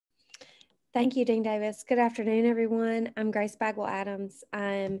Thank you, Dean Davis. Good afternoon, everyone. I'm Grace Bagwell Adams.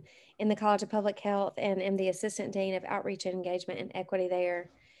 I'm in the College of Public Health and am the Assistant Dean of Outreach and Engagement and Equity there.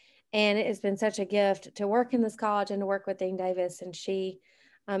 And it has been such a gift to work in this college and to work with Dean Davis. And she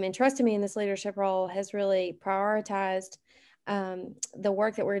entrusted me in this leadership role, has really prioritized the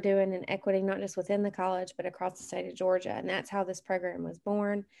work that we're doing in equity, not just within the college, but across the state of Georgia. And that's how this program was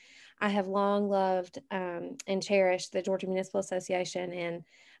born. I have long loved and cherished the Georgia Municipal Association and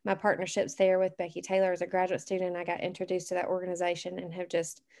my partnerships there with Becky Taylor as a graduate student. I got introduced to that organization and have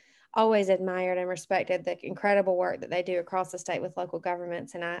just always admired and respected the incredible work that they do across the state with local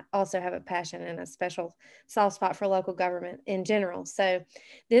governments. And I also have a passion and a special soft spot for local government in general. So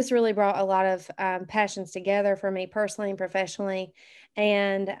this really brought a lot of passions together for me personally and professionally.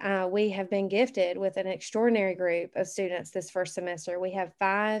 And we have been gifted with an extraordinary group of students this first semester. We have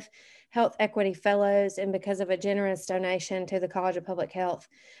 5 health equity fellows, and because of a generous donation to the College of Public Health,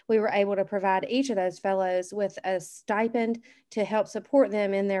 we were able to provide each of those fellows with a stipend to help support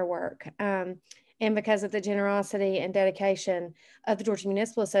them in their work. And because of the generosity and dedication of the Georgia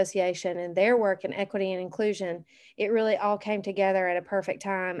Municipal Association and their work in equity and inclusion, it really all came together at a perfect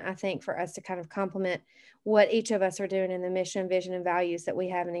time, I think, for us to kind of complement what each of us are doing in the mission, vision, and values that we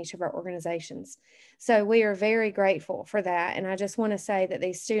have in each of our organizations. So we are very grateful for that. And I just want to say that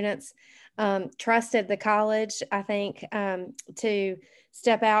these students trusted the college, I think, to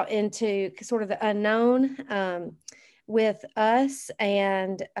step out into sort of the unknown with us.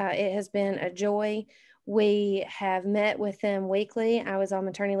 And it has been a joy. We have met with them weekly. I was on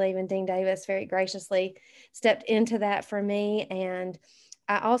maternity leave, and Dean Davis very graciously stepped into that for me. And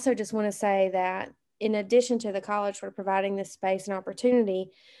I also just want to say that in addition to the college for providing this space and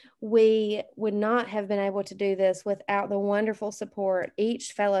opportunity, we would not have been able to do this without the wonderful support.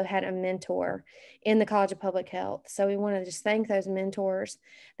 Each fellow had a mentor in the College of Public Health. So we want to just thank those mentors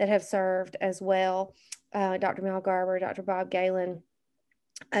that have served as well. Dr. Mel Garber, Dr. Bob Galen,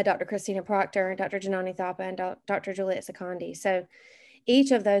 Dr. Christina Proctor, Dr. Janani Thapa, and Dr. Juliet Secondi. So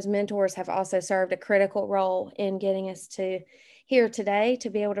each of those mentors have also served a critical role in getting us to here today to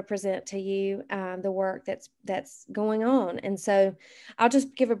be able to present to you the work that's going on. And so I'll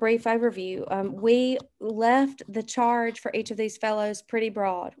just give a brief overview. We left the charge for each of these fellows pretty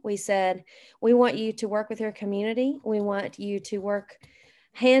broad. We said, we want you to work with your community. We want you to work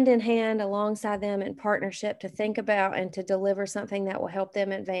hand in hand alongside them in partnership to think about and to deliver something that will help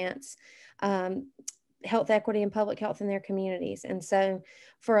them advance health equity and public health in their communities. And so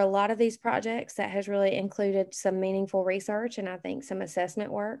for a lot of these projects, that has really included some meaningful research and I think some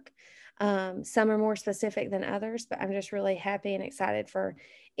assessment work. Some are more specific than others, but I'm just really happy and excited for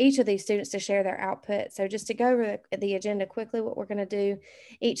each of these students to share their output. So just to go over the agenda quickly, what we're going to do,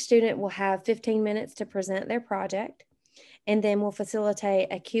 each student will have 15 minutes to present their project. And then we'll facilitate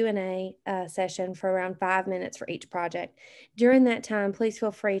a Q&A session for around 5 minutes for each project. During that time, please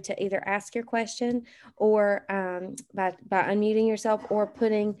feel free to either ask your question or by unmuting yourself or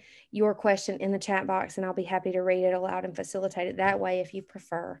putting your question in the chat box, and I'll be happy to read it aloud and facilitate it that way if you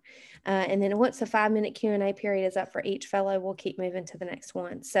prefer. And then once the 5-minute Q&A period is up for each fellow, we'll keep moving to the next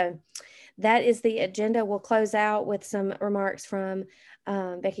one. So that is the agenda. We'll close out with some remarks from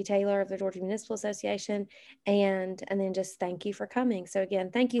Becky Taylor of the Georgia Municipal Association, and then just thank you for coming. So again,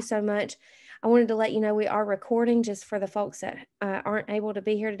 thank you so much. I wanted to let you know we are recording just for the folks that aren't able to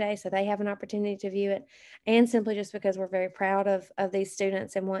be here today, so they have an opportunity to view it, and simply just because we're very proud of these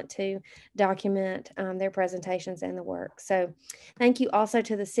students and want to document their presentations and the work. So thank you also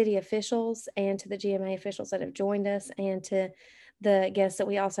to the city officials and to the GMA officials that have joined us, and to the guests that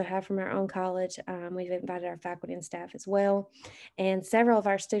we also have from our own college. We've invited our faculty and staff as well. And several of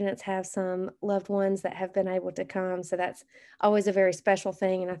our students have some loved ones that have been able to come. So that's always a very special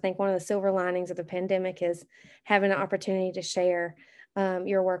thing. And I think one of the silver linings of the pandemic is having an opportunity to share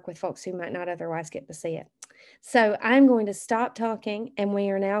your work with folks who might not otherwise get to see it. So I'm going to stop talking, and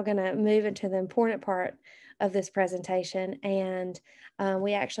we are now going to move into the important part of this presentation. And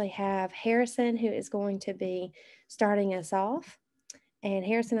we actually have Harrison, who is going to be starting us off. And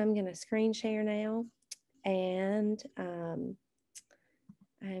Harrison, I'm going to screen share now, and I'm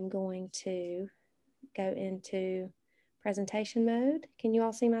going to go into presentation mode. Can you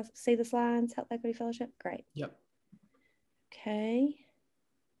all see the slides? Health Equity Fellowship? Great. Yep. Okay.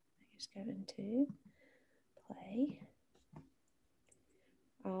 Just go into play.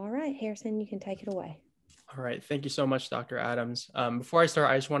 All right, Harrison, you can take it away. All right. Thank you so much, Dr. Adams. Before I start,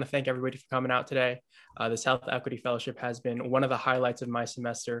 I just want to thank everybody for coming out today. This Health Equity Fellowship has been one of the highlights of my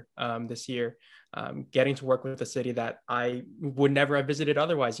semester this year. Getting to work with a city that I would never have visited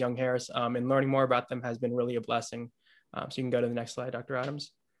otherwise, Young Harris, and learning more about them has been really a blessing. So you can go to the next slide, Dr.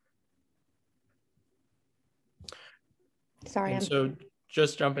 Adams. Sorry, And so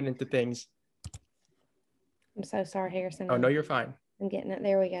just jumping into things. I'm so sorry, Harrison. Oh, no, you're fine. I'm getting it.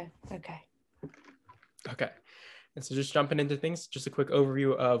 There we go. Okay. Okay. And so just jumping into things, just a quick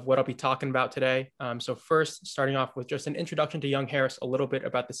overview of what I'll be talking about today. So first, starting off with just an introduction to Young Harris, a little bit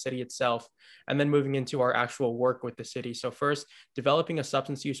about the city itself, and then moving into our actual work with the city. So first, developing a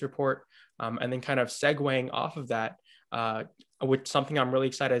substance use report, and then kind of segueing off of that, which something I'm really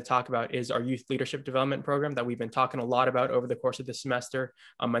excited to talk about is our youth leadership development program that we've been talking a lot about over the course of this semester,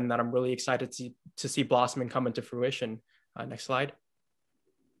 and that I'm really excited to see blossom and come into fruition. Next slide.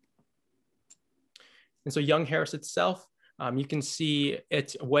 And so Young Harris itself, you can see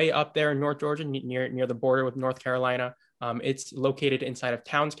it's way up there in North Georgia, near the border with North Carolina. It's located inside of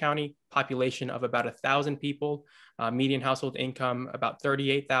Towns County, population of about 1,000 people, median household income about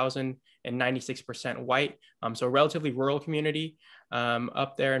 38,000 and 96% white. So a relatively rural community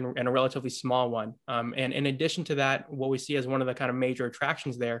up there and a relatively small one. And in addition to that, what we see as one of the kind of major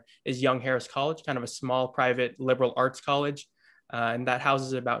attractions there is Young Harris College, kind of a small private liberal arts college. And that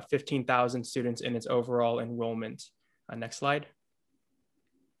houses about 15,000 students in its overall enrollment. Next slide.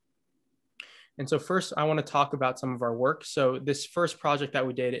 And so first, I want to talk about some of our work. So this first project that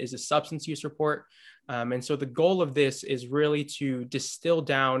we did is a substance use report. And so the goal of this is really to distill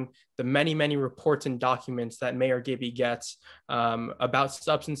down the many, many reports and documents that Mayor Gibby gets about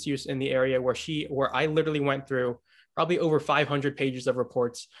substance use in the area where I literally went through probably over 500 pages of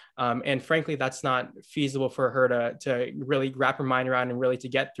reports. And frankly, that's not feasible for her to really wrap her mind around and really to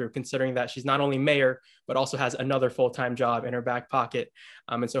get through, considering that she's not only mayor, but also has another full-time job in her back pocket.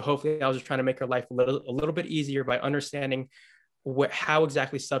 And so hopefully I was just trying to make her life a little bit easier by understanding how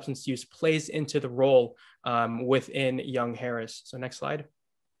exactly substance use plays into the role within Young Harris. So next slide.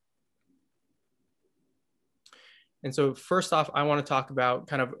 And so first off, I want to talk about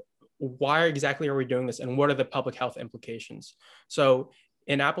kind of why exactly are we doing this and what are the public health implications? So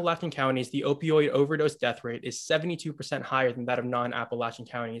in Appalachian counties, the opioid overdose death rate is 72% higher than that of non-Appalachian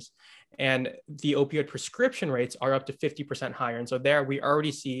counties. And the opioid prescription rates are up to 50% higher. And so there we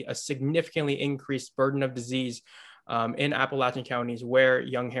already see a significantly increased burden of disease in Appalachian counties where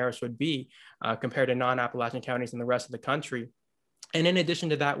Young Harris would be compared to non-Appalachian counties in the rest of the country. And in addition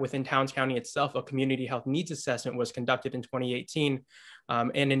to that, within Towns County itself, a community health needs assessment was conducted in 2018.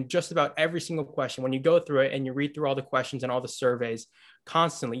 And in just about every single question, when you go through it and you read through all the questions and all the surveys,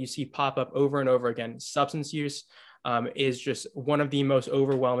 constantly you see pop up over and over again, substance use is just one of the most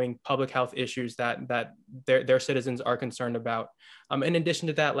overwhelming public health issues that their citizens are concerned about. In addition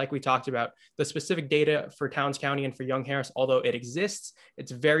to that, like we talked about, the specific data for Towns County and for Young Harris, although it exists,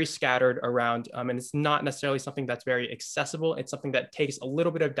 it's very scattered around, and it's not necessarily something that's very accessible. It's something that takes a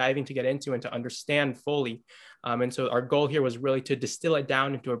little bit of diving to get into and to understand fully. And so our goal here was really to distill it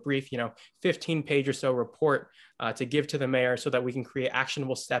down into a brief, 15-page or so report to give to the mayor so that we can create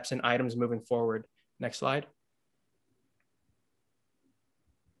actionable steps and items moving forward. Next slide.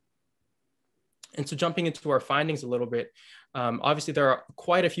 And so jumping into our findings a little bit, obviously there are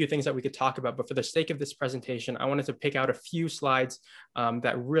quite a few things that we could talk about, but for the sake of this presentation, I wanted to pick out a few slides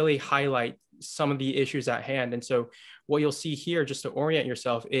that really highlight some of the issues at hand. And so what you'll see here, just to orient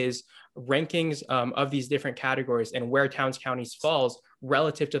yourself, is rankings of these different categories and where Towns County falls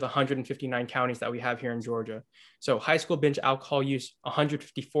relative to the 159 counties that we have here in Georgia. So high school binge alcohol use,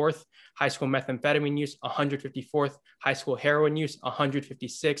 154th, high school methamphetamine use, 154th, high school heroin use,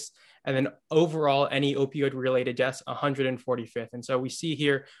 156th, and then overall any opioid related deaths, 145th. And so we see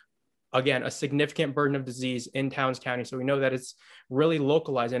here, again, a significant burden of disease in Towns County. So we know that it's really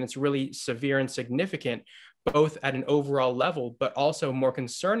localized and it's really severe and significant, both at an overall level, but also more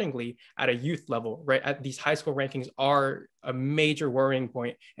concerningly at a youth level, right? At these high school rankings are a major worrying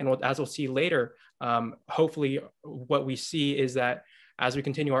point. And as we'll see later, hopefully what we see is that as we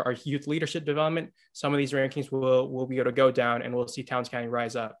continue our youth leadership development, some of these rankings will be able to go down and we'll see Towns County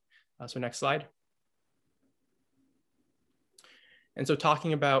rise up. So next slide. And so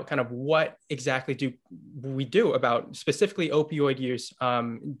talking about kind of what exactly do we do about specifically opioid use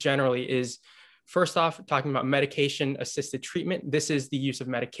generally is, first off, talking about medication-assisted treatment. This is the use of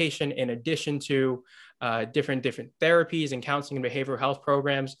medication in addition to different therapies and counseling and behavioral health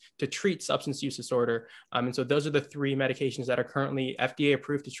programs to treat substance use disorder. And so those are the three medications that are currently FDA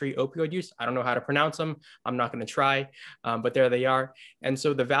approved to treat opioid use. I don't know how to pronounce them. I'm not going to try, but there they are. And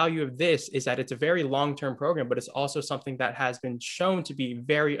so the value of this is that it's a very long-term program, but it's also something that has been shown to be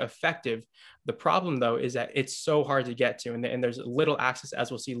very effective. The problem, though, is that it's so hard to get to, and there's little access, as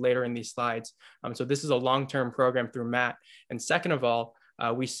we'll see later in these slides. So this is a long-term program through MAT. And second of all,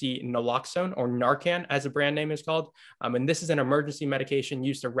 we see naloxone, or Narcan as the brand name is called. And this is an emergency medication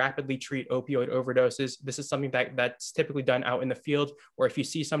used to rapidly treat opioid overdoses. This is something that's typically done out in the field, or if you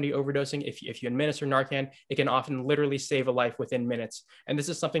see somebody overdosing, if you administer Narcan, it can often literally save a life within minutes. And this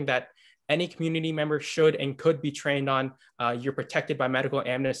is something that any community member should and could be trained on. You're protected by medical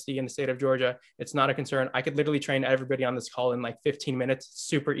amnesty in the state of Georgia. It's not a concern. I could literally train everybody on this call in like 15 minutes. It's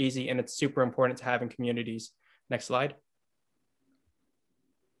super easy, and it's super important to have in communities. Next slide.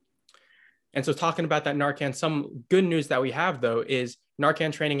 And so talking about that Narcan, some good news that we have, though, is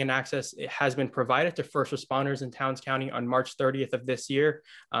Narcan training and access has been provided to first responders in Towns County on March 30th of this year.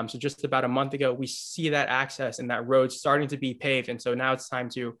 So just about a month ago, we see that access and that road starting to be paved. And so now it's time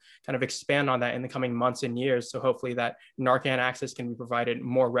to kind of expand on that in the coming months and years. So hopefully that Narcan access can be provided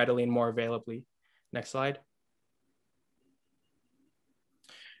more readily and more availably. Next slide.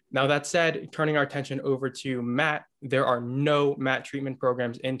 Now, that said, turning our attention over to MAT, there are no MAT treatment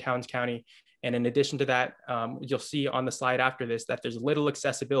programs in Towns County. And in addition to that, you'll see on the slide after this that there's little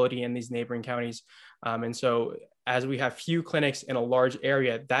accessibility in these neighboring counties. And so as we have few clinics in a large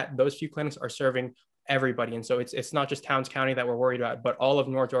area, those few clinics are serving everybody. And so it's not just Towns County that we're worried about, but all of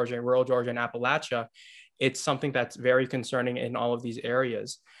North Georgia, rural Georgia, and Appalachia. It's something that's very concerning in all of these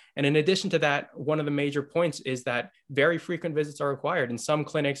areas. And in addition to that, one of the major points is that very frequent visits are required. In some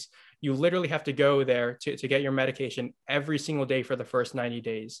clinics, you literally have to go there to get your medication every single day for the first 90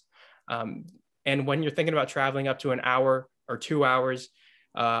 days. And when you're thinking about traveling up to an hour or 2 hours,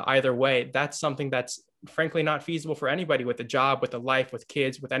 either way, that's something that's frankly not feasible for anybody with a job, with a life, with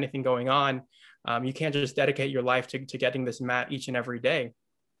kids, with anything going on. You can't just dedicate your life to getting this MAT each and every day.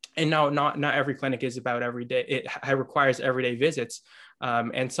 And now not every clinic is about every day. It requires everyday visits.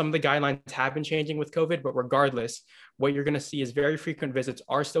 And some of the guidelines have been changing with COVID, but regardless, what you're going to see is very frequent visits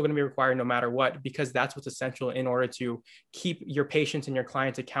are still going to be required no matter what, because that's what's essential in order to keep your patients and your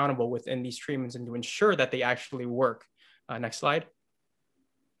clients accountable within these treatments and to ensure that they actually work. Next slide.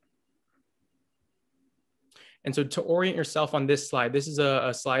 And so to orient yourself on this slide, this is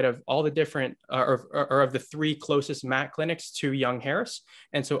a slide of all the different, or of the 3 closest MAT clinics to Young Harris.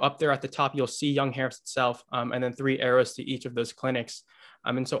 And so up there at the top, you'll see Young Harris itself, and then 3 arrows to each of those clinics.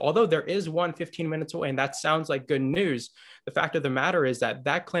 And so although there is one 15 minutes away, and that sounds like good news, the fact of the matter is that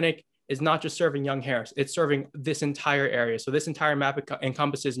that clinic is not just serving Young Harris, it's serving this entire area. So this entire map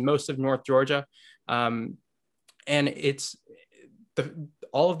encompasses most of North Georgia. And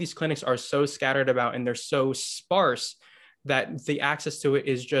all of these clinics are so scattered about and they're so sparse that the access to it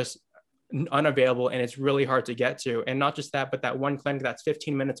is just unavailable and it's really hard to get to. And not just that, but that one clinic that's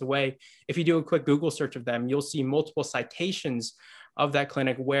 15 minutes away, if you do a quick Google search of them, you'll see multiple citations of that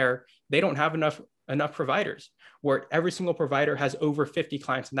clinic where they don't have enough providers, where every single provider has over 50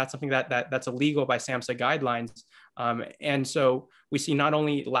 clients. And that's something that's illegal by SAMHSA guidelines. And so we see not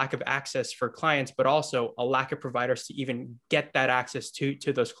only lack of access for clients, but also a lack of providers to even get that access to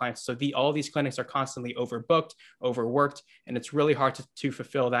those clients. So all these clinics are constantly overbooked, overworked, and it's really hard to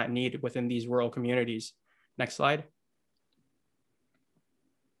fulfill that need within these rural communities. Next slide.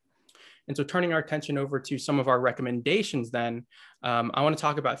 And so turning our attention over to some of our recommendations then, I want to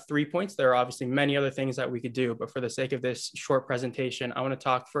talk about 3 points. There are obviously many other things that we could do, but for the sake of this short presentation, I want to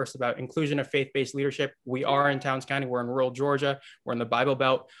talk first about inclusion of faith-based leadership. We are in Towns County, we're in rural Georgia, we're in the Bible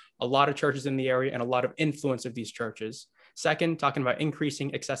Belt, a lot of churches in the area and a lot of influence of these churches. Second, talking about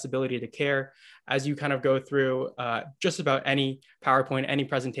increasing accessibility to care. As you kind of go through just about any PowerPoint, any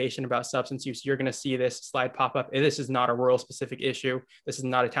presentation about substance use, you're going to see this slide pop up. This is not a rural specific issue. This is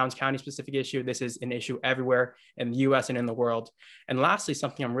not a Towns County specific issue. This is an issue everywhere in the US and in the world. And lastly,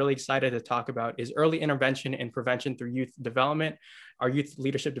 something I'm really excited to talk about is early intervention and prevention through youth development. Our youth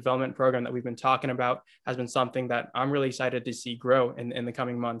leadership development program that we've been talking about has been something that I'm really excited to see grow in the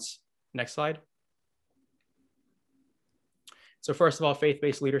coming months. Next slide. So first of all,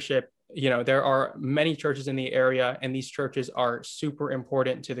 faith-based leadership, there are many churches in the area, and these churches are super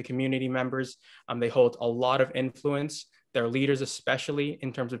important to the community members. They hold a lot of influence. Their leaders, especially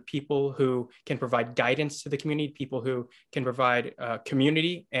in terms of people who can provide guidance to the community, people who can provide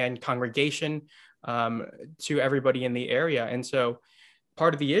community and congregation to everybody in the area. And so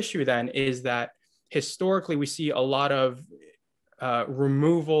part of the issue then is that historically we see a lot of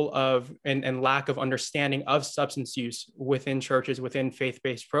removal of and lack of understanding of substance use within churches, within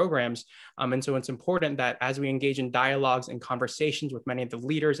faith-based programs. And so it's important that as we engage in dialogues and conversations with many of the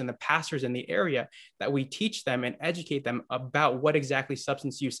leaders and the pastors in the area, that we teach them and educate them about what exactly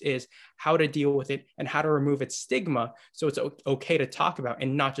substance use is, how to deal with it, and how to remove its stigma so it's okay to talk about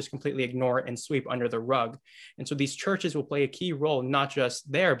and not just completely ignore it and sweep under the rug. And so these churches will play a key role, not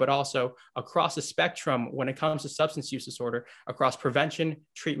just there, but also across the spectrum when it comes to substance use disorder, across across prevention,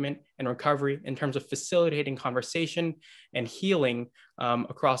 treatment, and recovery in terms of facilitating conversation and healing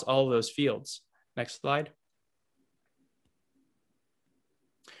across all of those fields. Next slide.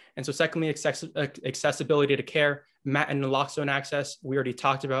 And so secondly, accessibility to care, MAT and naloxone access. We already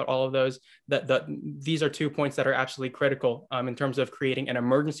talked about all of those. These are 2 points that are absolutely critical in terms of creating an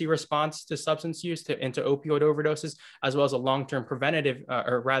emergency response to substance use and to opioid overdoses, as well as a long-term preventative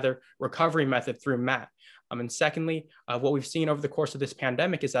or rather recovery method through MAT. And secondly, what we've seen over the course of this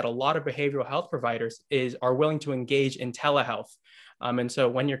pandemic is that a lot of behavioral health providers are willing to engage in telehealth. And so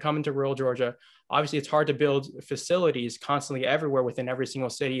when you're coming to rural Georgia, obviously it's hard to build facilities constantly everywhere within every single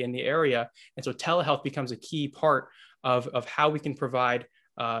city in the area. And so telehealth becomes a key part of how we can provide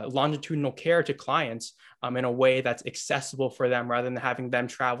longitudinal care to clients in a way that's accessible for them rather than having them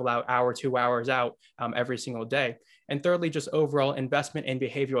travel out hour, 2 hours out every single day. And thirdly, just overall investment in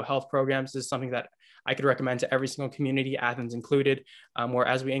behavioral health programs. This is something that I could recommend to every single community, Athens included, where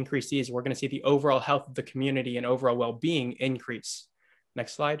as we increase these, we're going to see the overall health of the community and overall well-being increase.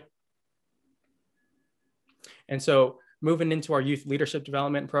 Next slide. And so moving into our youth leadership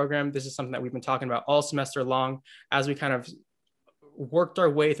development program, this is something that we've been talking about all semester long as we kind of worked our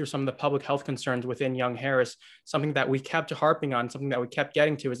way through some of the public health concerns within Young Harris. Something that we kept harping on, something that we kept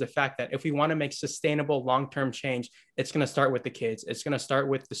getting to is the fact that if we want to make sustainable long-term change, it's going to start with the kids. It's going to start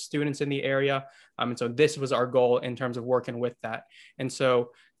with the students in the area. And so this was our goal in terms of working with that. And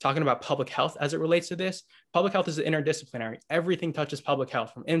so talking about public health as it relates to this, public health is interdisciplinary. Everything touches public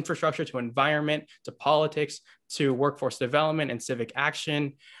health, from infrastructure to environment to politics to workforce development and civic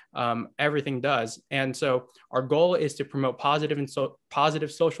action. Everything does. And so our goal is to promote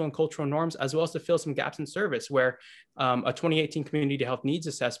positive social and cultural norms, as well as to fill some gaps in service, where a 2018 community health needs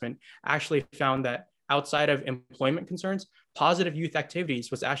assessment actually found that outside of employment concerns, positive youth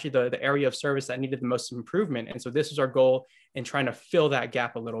activities was actually the area of service that needed the most improvement. And so this was our goal in trying to fill that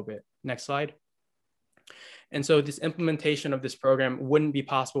gap a little bit. Next slide. And so this implementation of this program wouldn't be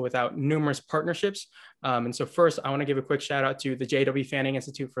possible without numerous partnerships. And so first, I want to give a quick shout out to the J.W. Fanning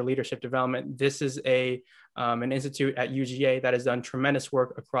Institute for Leadership Development. This is an institute at UGA that has done tremendous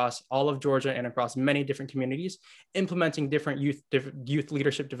work across all of Georgia and across many different communities, implementing different youth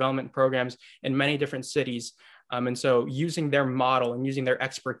leadership development programs in many different cities. And so using their model and using their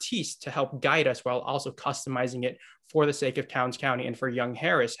expertise to help guide us while also customizing it for the sake of Towns County and for Young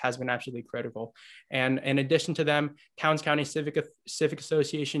Harris has been absolutely critical. And in addition to them, Towns County Civic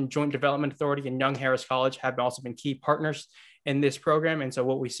Association, Joint Development Authority, and Young Harris College have also been key partners in this program. And so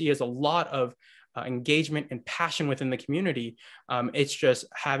what we see is a lot of engagement and passion within the community. It's just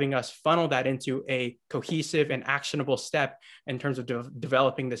having us funnel that into a cohesive and actionable step in terms of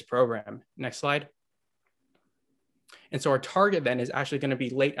developing this program. Next slide. And so our target then is actually going to be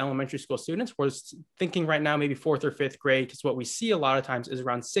late elementary school students. We're thinking right now, maybe 4th or 5th grade, because what we see a lot of times is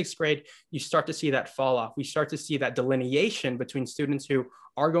around 6th grade, you start to see that fall off. We start to see that delineation between students who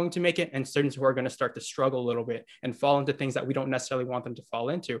are going to make it and students who are going to start to struggle a little bit and fall into things that we don't necessarily want them to fall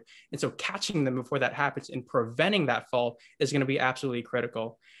into. And so catching them before that happens and preventing that fall is going to be absolutely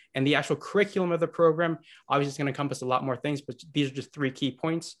critical. And the actual curriculum of the program, obviously, is going to encompass a lot more things, but these are just 3 key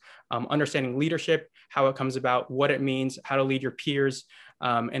points. Understanding leadership, how it comes about, what it means, how to lead your peers.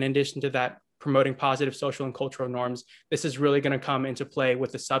 And in addition to that, promoting positive social and cultural norms. This is really going to come into play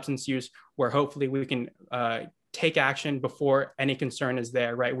with the substance use, where hopefully we can take action before any concern is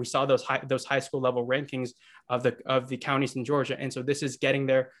there, right? We saw those high school level rankings of the counties in Georgia. And so this is getting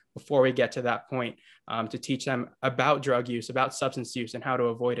there before we get to that point, to teach them about drug use, about substance use, and how to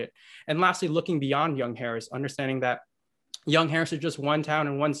avoid it. And lastly, looking beyond Young Harris, understanding that Young Harris is just one town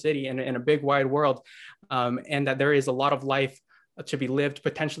and one city in a big wide world, and that there is a lot of life to be lived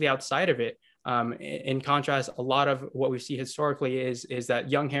potentially outside of it. In contrast, a lot of what we see historically is that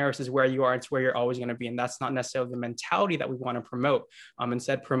Young Harris is where you are, it's where you're always going to be. And that's not necessarily the mentality that we want to promote.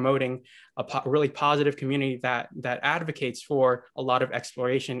 Instead, promoting a really positive community that advocates for a lot of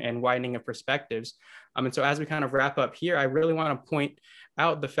exploration and widening of perspectives. And so as we kind of wrap up here, I really want to point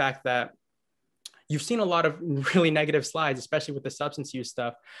out the fact that you've seen a lot of really negative slides, especially with the substance use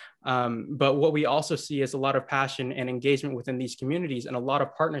stuff. But what we also see is a lot of passion and engagement within these communities, and a lot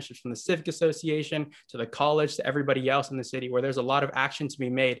of partnerships from the Civic Association to the college to everybody else in the city, where there's a lot of action to be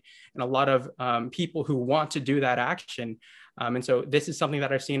made and a lot of people who want to do that action. And so this is something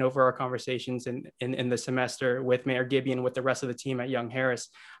that I've seen over our conversations in the semester with Mayor Gibby and with the rest of the team at Young Harris,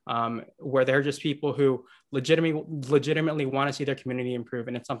 where they're just people who legitimately want to see their community improve.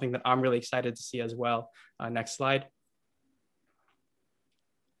 And it's something that I'm really excited to see as well. Next slide.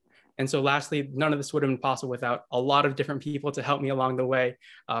 And so lastly, none of this would have been possible without a lot of different people to help me along the way.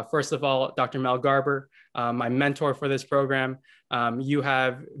 First of all, Dr. Mel Garber, my mentor for this program, You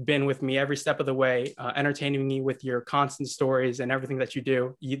have been with me every step of the way, entertaining me with your constant stories and everything that you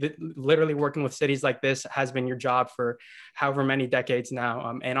do. Literally working with cities like this has been your job for however many decades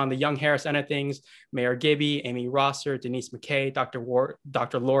now. And on the Young Harris end of things, Mayor Gibby, Amy Rosser, Denise McKay,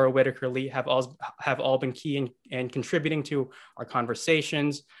 Dr. Laura Whitaker-Lee have all been key in contributing to our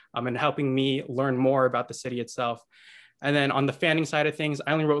conversations and helping me learn more about the city itself. And then on the Fanning side of things,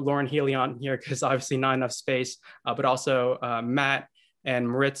 I only wrote Lauren Healy on here because obviously not enough space, but also Matt and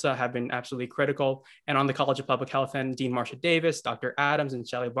Maritza have been absolutely critical. And on the College of Public Health end, Dean Marcia Davis, Dr. Adams, and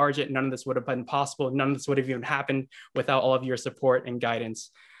Shelley Bargett, none of this would have been possible. None of this would have even happened without all of your support and guidance.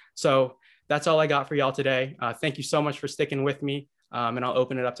 So that's all I got for y'all today. Thank you so much for sticking with me. And I'll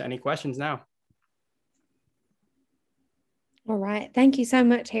open it up to any questions now. All right. Thank you so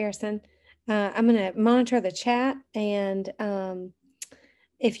much, Harrison. I'm going to monitor the chat, and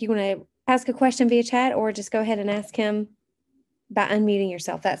if you want to ask a question via chat or just go ahead and ask him by unmuting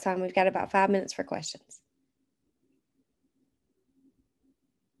yourself, that's fine. We've got about 5 minutes for questions.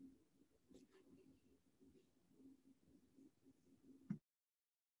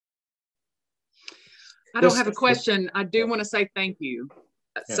 I don't have a question. I do want to say thank you.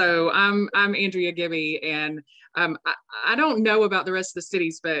 Yeah. So I'm Andrea Gibby, and I don't know about the rest of the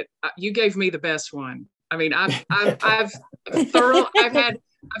cities, but you gave me the best one. I mean, I've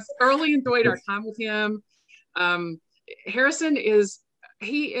thoroughly enjoyed our time with him. Harrison is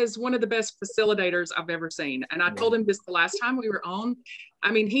one of the best facilitators I've ever seen, and I told him this the last time we were on.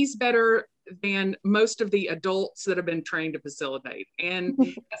 I mean, he's better than most of the adults that have been trained to facilitate, and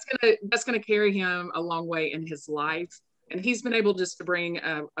that's gonna carry him a long way in his life. And he's been able just to bring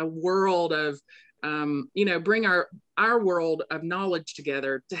a world of, bring our world of knowledge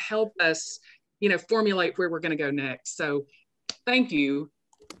together to help us, formulate where we're going to go next. So thank you,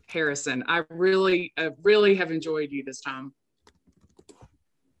 Harrison. I really have enjoyed you this time.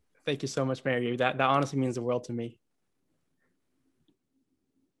 Thank you so much, Mary. That honestly means the world to me.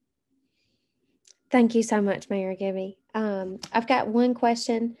 Thank you so much, Mayor Gibby. I've got one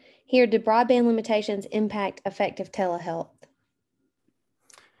question here. Do broadband limitations impact effective telehealth?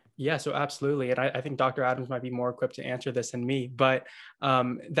 Yeah, so absolutely. And I think Dr. Adams might be more equipped to answer this than me, but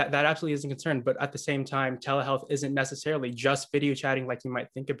that absolutely isn't a concern. But at the same time, telehealth isn't necessarily just video chatting like you might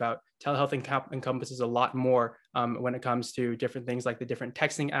think about. Telehealth encompasses a lot more when it comes to different things like the different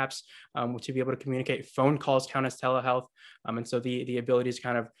texting apps to be able to communicate. Phone calls count as telehealth. And so the ability to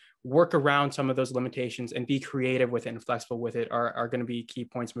kind of work around some of those limitations and be creative with it and flexible with it are going to be key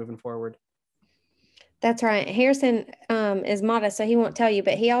points moving forward. That's right. Harrison is modest, so he won't tell you,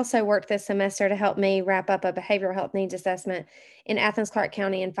 but he also worked this semester to help me wrap up a behavioral health needs assessment in Athens-Clarke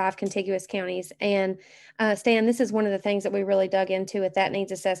County and 5 contiguous counties. And Stan, this is one of the things that we really dug into with that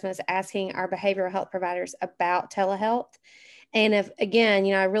needs assessment, is asking our behavioral health providers about telehealth. And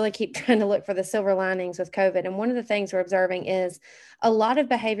I really keep trying to look for the silver linings with COVID. And one of the things we're observing is a lot of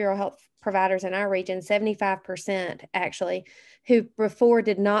behavioral health providers in our region, 75% actually, who before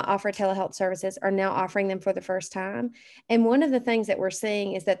did not offer telehealth services are now offering them for the first time. And one of the things that we're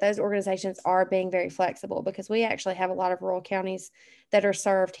seeing is that those organizations are being very flexible, because we actually have a lot of rural counties that are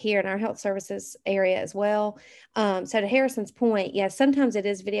served here in our health services area as well. So to Harrison's point, yes, sometimes it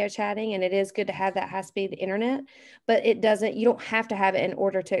is video chatting, and it is good to have that high-speed internet, but you don't have to have it in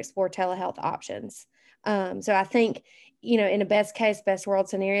order to explore telehealth options. So I think, in a best case, best world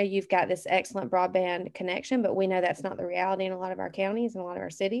scenario, you've got this excellent broadband connection, but we know that's not the reality in a lot of our counties and a lot of our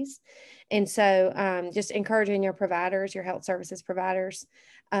cities. And so just encouraging your providers, your health services providers,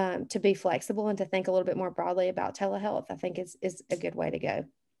 to be flexible and to think a little bit more broadly about telehealth, I think is a good way to go.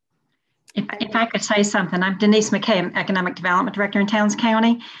 If I could say something, I'm Denise McKay, I'm Economic Development Director in Towns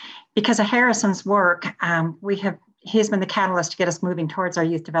County. Because of Harrison's work, he's been the catalyst to get us moving towards our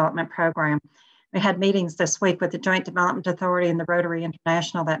youth development program. We had meetings this week with the Joint Development Authority and the Rotary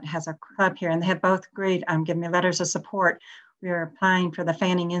International that has a club here, and they have both agreed, giving me letters of support. We are applying for the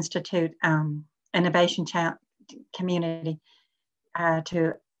Fanning Institute Innovation Community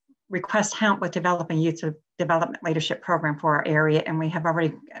to request help with developing youth development leadership program for our area, and we have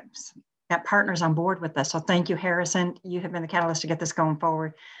already got partners on board with us. So thank you, Harrison. You have been the catalyst to get this going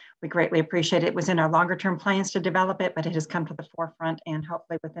forward. We greatly appreciate it. It was in our longer term plans to develop it, but it has come to the forefront, and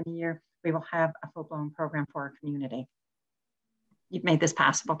hopefully within a year, we will have a full-blown program for our community. You've made this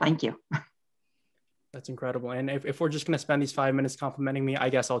possible. Thank you. That's incredible. And if we're just going to spend these 5 minutes complimenting me, I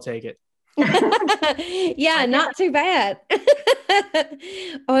guess I'll take it. Yeah, not too bad.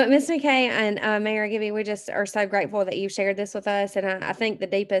 Well, Ms. McKay and Mayor Gibby, we just are so grateful that you shared this with us. And I think the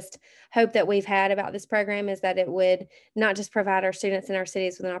deepest hope that we've had about this program is that it would not just provide our students in our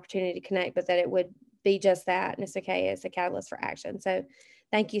cities with an opportunity to connect, but that it would be just that. And it's okay. It's a catalyst for action. So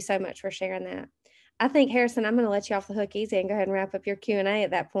thank you so much for sharing that. I think, Harrison, I'm going to let you off the hook easy and go ahead and wrap up your Q&A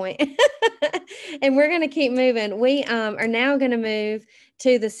at that point. And we're going to keep moving. We are now going to move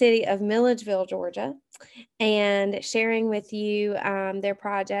to the city of Milledgeville, Georgia, and sharing with you their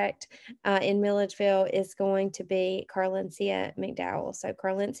project in Milledgeville is going to be Carlyncia McDowell. So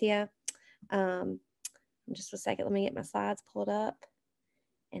Carlyncia, just a second, let me get my slides pulled up,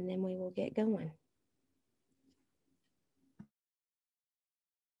 and then we will get going.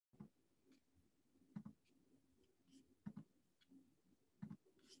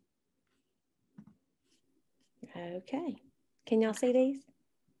 Okay, can y'all see these?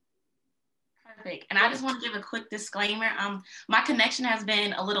 Perfect. And I just want to give a quick disclaimer. My connection has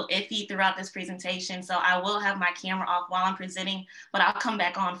been a little iffy throughout this presentation, so I will have my camera off while I'm presenting, but I'll come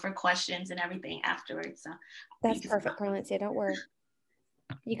back on for questions and everything afterwards. So that's perfect, Carlyncia. Don't worry.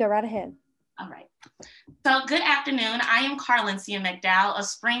 You go right ahead. All right. So good afternoon. I am Carlyncia McDowell, a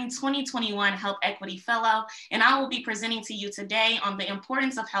Spring 2021 Health Equity Fellow, and I will be presenting to you today on the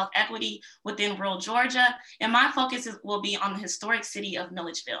importance of health equity within rural Georgia, and my focus will be on the historic city of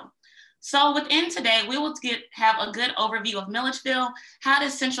Milledgeville. So within today, we will have a good overview of Milledgeville, how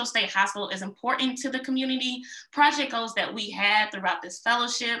the Central State Hospital is important to the community, project goals that we had throughout this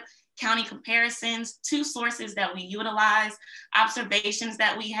fellowship, county comparisons, 2 sources that we utilize, observations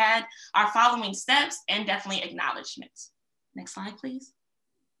that we had, our following steps, and definitely acknowledgements. Next slide, please.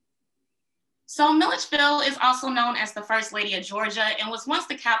 So Milledgeville is also known as the First Lady of Georgia and was once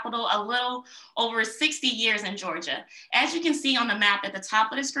the capital a little over 60 years in Georgia. As you can see on the map at the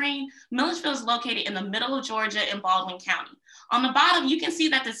top of the screen, Milledgeville is located in the middle of Georgia in Baldwin County. On the bottom, you can see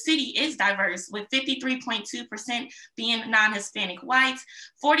that the city is diverse, with 53.2% being non-Hispanic whites,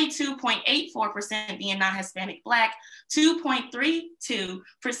 42.84% being non-Hispanic Black,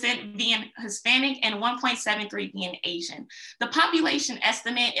 2.32% being Hispanic, and 1.73% being Asian. The population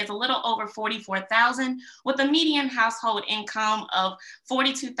estimate is a little over 44,000, with a median household income of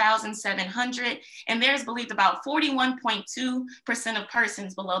 42,700, and there's believed about 41.2% of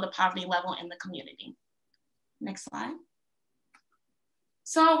persons below the poverty level in the community. Next slide.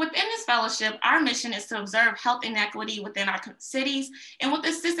 So within this fellowship, our mission is to observe health inequity within our cities, and with the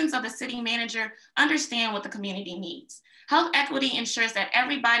assistance of the city manager, understand what the community needs. Health equity ensures that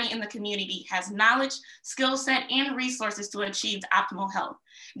everybody in the community has knowledge, skill set, and resources to achieve optimal health.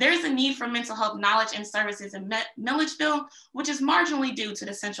 There is a need for mental health knowledge and services in Milledgeville, which is marginally due to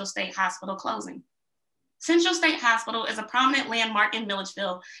the Central State Hospital closing. Central State Hospital is a prominent landmark in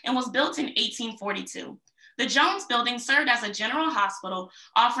Milledgeville and was built in 1842. The Jones Building served as a general hospital,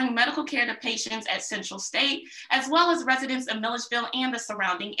 offering medical care to patients at Central State, as well as residents of Milledgeville and the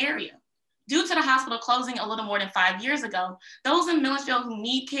surrounding area. Due to the hospital closing a little more than 5 years ago, those in Milledgeville who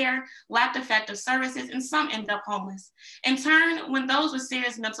need care lacked effective services, and some end up homeless. In turn, when those with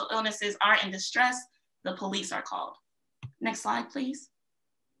serious mental illnesses are in distress, the police are called. Next slide, please.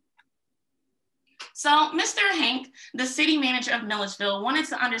 So Mr. Hank, the city manager of Milledgeville, wanted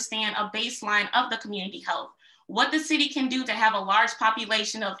to understand a baseline of the community health, what the city can do to have a large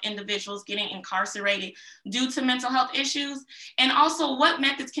population of individuals getting incarcerated due to mental health issues, and also what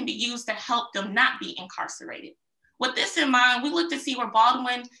methods can be used to help them not be incarcerated. With this in mind, we looked to see where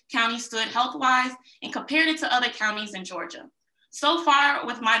Baldwin County stood health-wise and compared it to other counties in Georgia. So far,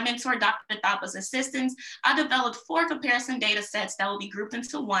 with my mentor, Dr. Thapa's assistance, I developed 4 comparison data sets that will be grouped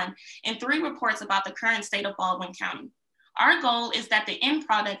into 1 and 3 reports about the current state of Baldwin County. Our goal is that the end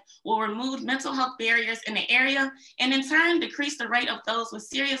product will remove mental health barriers in the area and in turn decrease the rate of those with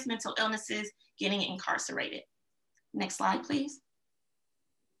serious mental illnesses getting incarcerated. Next slide, please.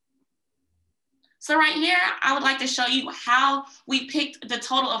 So right here, I would like to show you how we picked the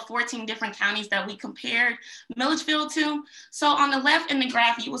total of 14 different counties that we compared Milledgeville to. So on the left in the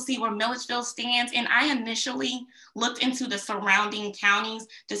graph, you will see where Milledgeville stands. And I initially looked into the surrounding counties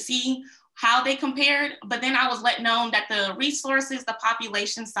to see how they compared, but then I was let known that the resources, the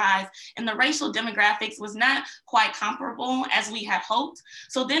population size, and the racial demographics was not quite comparable as we had hoped.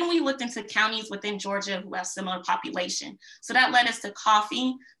 So then we looked into counties within Georgia who have similar population. So that led us to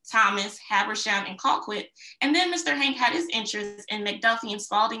Coffee, Thomas, Habersham, and Colquitt. And then Mr. Hank had his interest in McDuffie and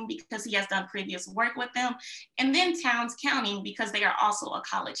Spalding because he has done previous work with them. And then Towns County because they are also a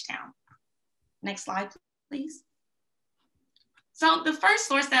college town. Next slide, please. So the first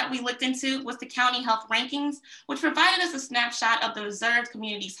source that we looked into was the county health rankings, which provided us a snapshot of the observed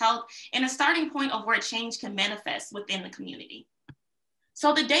community's health and a starting point of where change can manifest within the community.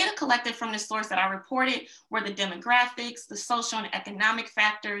 So the data collected from the source that I reported were the demographics, the social and economic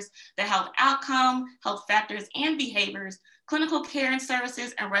factors, the health outcome, health factors and behaviors, clinical care and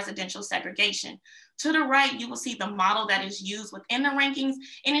services, and residential segregation. To the right, you will see the model that is used within the rankings,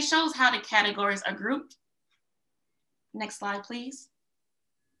 and it shows how the categories are grouped. Next slide, please.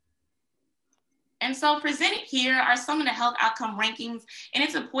 And so presented here are some of the health outcome rankings, and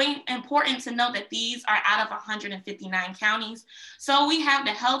it's important to note that these are out of 159 counties. So we have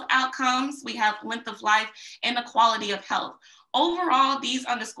the health outcomes, we have length of life, and the quality of health. Overall, these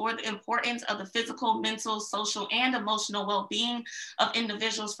underscore the importance of the physical, mental, social, and emotional well-being of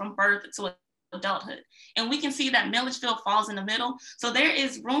individuals from birth to adulthood. And we can see that Milledgeville falls in the middle. So there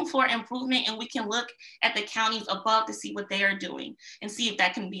is room for improvement, and we can look at the counties above to see what they are doing and see if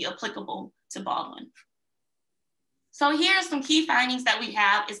that can be applicable to Baldwin. So here are some key findings that we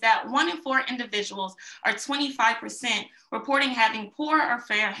have is that 1 in 4 individuals, or 25%, reporting having poor or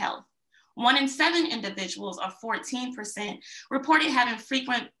fair health. 1 in 7 individuals, or 14%, reported having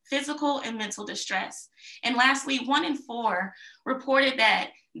frequent physical and mental distress. And lastly, 1 in 4 reported that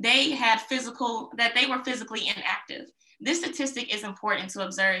they were physically inactive. This statistic is important to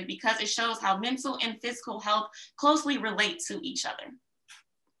observe because it shows how mental and physical health closely relate to each other.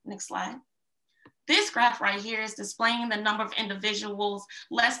 Next slide. This graph right here is displaying the number of individuals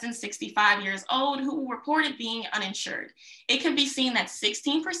less than 65 years old who reported being uninsured. It can be seen that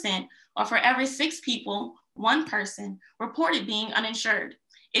 16%, or for every 6 people, 1 person, reported being uninsured.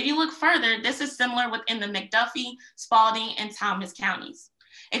 If you look further, this is similar within the McDuffie, Spalding, and Thomas counties.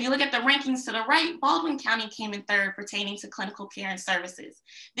 If you look at the rankings to the right, Baldwin County came in 3rd pertaining to clinical care and services.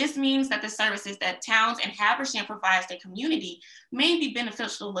 This means that the services that towns and Habersham provides their community may be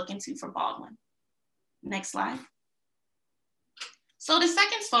beneficial to look into for Baldwin. Next slide. So the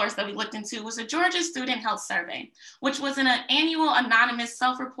second source that we looked into was the Georgia Student Health Survey, which was an annual anonymous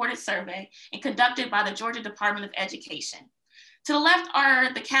self-reported survey and conducted by the Georgia Department of Education. To the left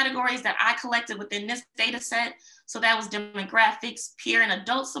are the categories that I collected within this data set. So that was demographics, peer and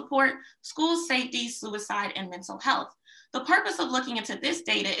adult support, school safety, suicide, and mental health. The purpose of looking into this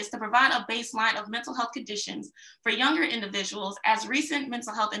data is to provide a baseline of mental health conditions for younger individuals, as recent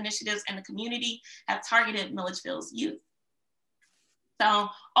mental health initiatives in the community have targeted Milledgeville's youth. So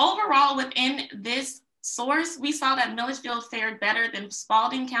overall, within this source, we saw that Milledgeville fared better than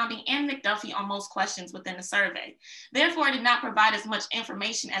Spalding County and McDuffie on most questions within the survey. Therefore, it did not provide as much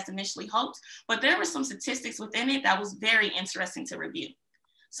information as initially hoped, but there were some statistics within it that was very interesting to review.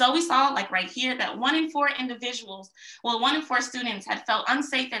 So we saw, like right here, that 1 in 4 individuals, 1 in 4 students had felt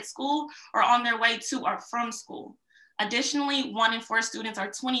unsafe at school or on their way to or from school. Additionally, 1 in 4 students, or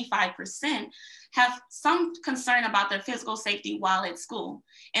 25%, have some concern about their physical safety while at school.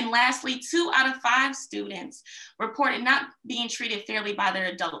 And lastly, 2 out of 5 students reported not being treated fairly by their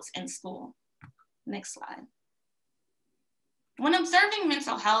adults in school. Next slide. When observing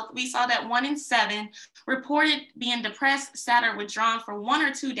mental health, we saw that 1 in 7 reported being depressed, sad, or withdrawn for 1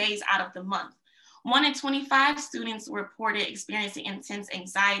 or 2 days out of the month. 1 in 25 students reported experiencing intense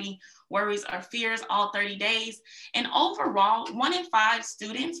anxiety, worries, or fears all 30 days. And overall, 1 in 5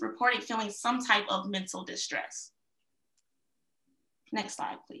 students reported feeling some type of mental distress. Next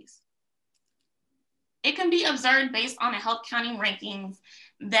slide, please. It can be observed based on the health county rankings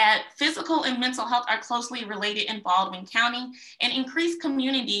that physical and mental health are closely related in Baldwin County, and increased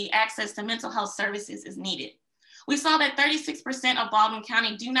community access to mental health services is needed. We saw that 36% of Baldwin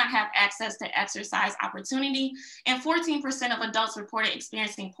County do not have access to exercise opportunity, and 14% of adults reported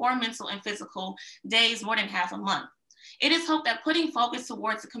experiencing poor mental and physical days more than half a month. It is hoped that putting focus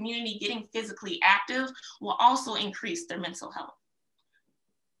towards the community getting physically active will also increase their mental health.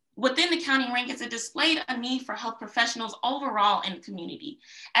 Within the county rankings, it displayed a need for health professionals overall in the community,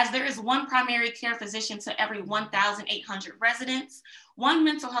 as there is 1 primary care physician to every 1,800 residents, 1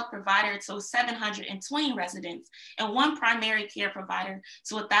 mental health provider to 720 residents, and 1 primary care provider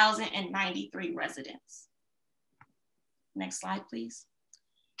to 1,093 residents. Next slide, please.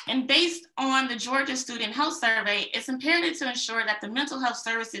 And based on the Georgia Student Health Survey, it's imperative to ensure that the mental health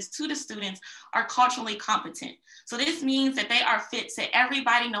services to the students are culturally competent. So this means that they are fit to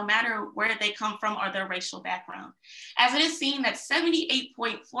everybody, no matter where they come from or their racial background. As it is seen that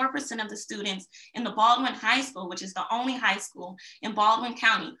 78.4% of the students in the Baldwin High School, which is the only high school in Baldwin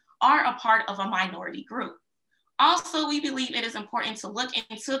County, are a part of a minority group. Also, we believe it is important to look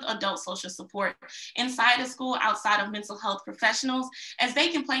into adult social support inside of school, outside of mental health professionals, as they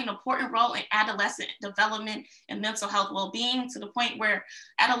can play an important role in adolescent development and mental health well-being, to the point where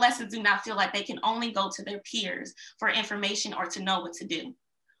adolescents do not feel like they can only go to their peers for information or to know what to do.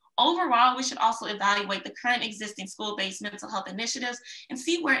 Overall, we should also evaluate the current existing school-based mental health initiatives and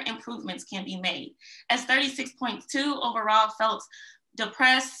see where improvements can be made. As 36.2 overall felt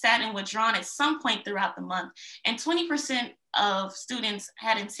depressed, sad, and withdrawn at some point throughout the month, and 20% of students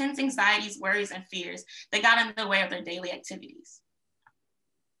had intense anxieties, worries, and fears that got in the way of their daily activities.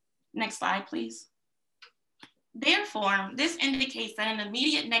 Next slide, please. Therefore, this indicates that an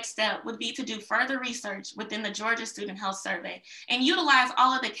immediate next step would be to do further research within the Georgia Student Health Survey and utilize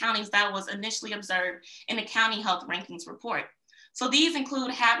all of the counties that was initially observed in the County Health Rankings report. So these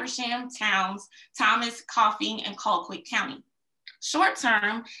include Habersham, Towns, Thomas, Coffee, and Colquitt County. Short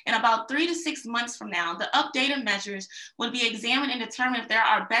term, in about 3 to 6 months from now, the updated measures would be examined and determine if there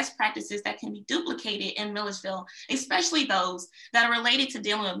are best practices that can be duplicated in Milledgeville, especially those that are related to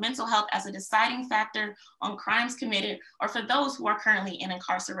dealing with mental health as a deciding factor on crimes committed or for those who are currently in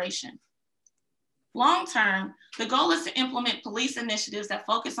incarceration. Long term, the goal is to implement police initiatives that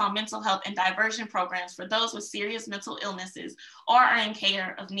focus on mental health and diversion programs for those with serious mental illnesses or are in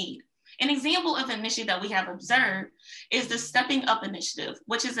care of need. An example of an initiative that we have observed is the Stepping Up Initiative,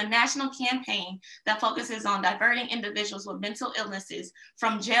 which is a national campaign that focuses on diverting individuals with mental illnesses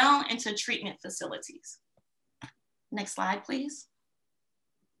from jail into treatment facilities. Next slide, please.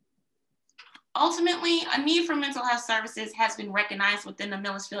 Ultimately, a need for mental health services has been recognized within the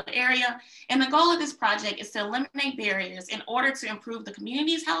Milledgeville area, and the goal of this project is to eliminate barriers in order to improve the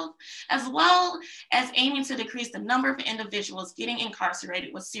community's health, as well as aiming to decrease the number of individuals getting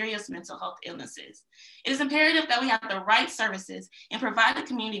incarcerated with serious mental health illnesses. It is imperative that we have the right services and provide the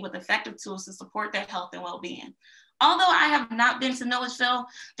community with effective tools to support their health and well-being. Although I have not been to Milledgeville,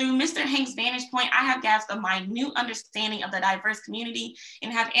 through Mr. Hank's vantage point, I have gathered a minute understanding of the diverse community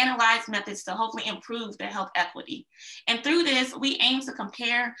and have analyzed methods to hopefully improve their health equity. And through this, we aim to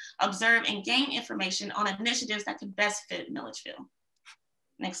compare, observe, and gain information on initiatives that could best fit Milledgeville.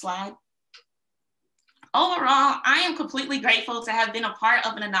 Next slide. Overall, I am completely grateful to have been a part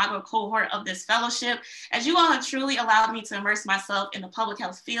of an inaugural cohort of this fellowship, as you all have truly allowed me to immerse myself in the public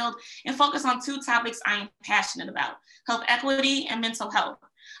health field and focus on 2 topics I am passionate about: health equity and mental health.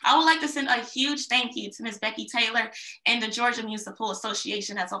 I would like to send a huge thank you to Ms. Becky Taylor and the Georgia Municipal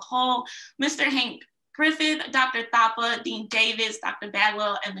Association as a whole, Mr. Hank Griffith, Dr. Thapa, Dean Davis, Dr.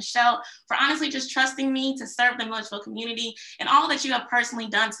 Bagwell, and Michelle for honestly just trusting me to serve the Milledgeville community and all that you have personally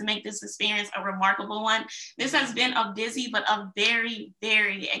done to make this experience a remarkable one. This has been a busy but a very,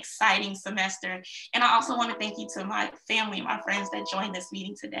 very exciting semester. And I also want to thank you to my family and my friends that joined this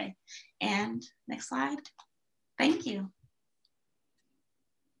meeting today. And next slide. Thank you.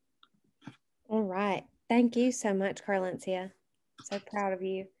 All right. Thank you so much, Carlyncia. So proud of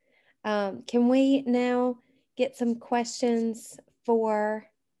you. Can we now get some questions for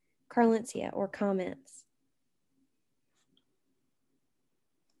Carlyncia or comments?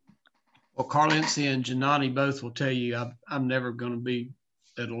 Well, Carlyncia and Janani both will tell you I'm never going to be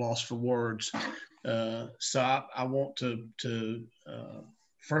at a loss for words. So I want to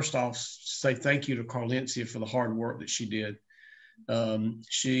first off say thank you to Carlyncia for the hard work that she did.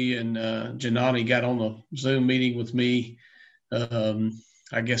 She and Janani got on a Zoom meeting with me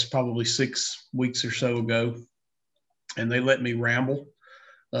I guess probably 6 weeks or so ago, and they let me ramble.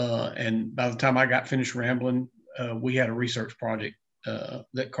 And by the time I got finished rambling, we had a research project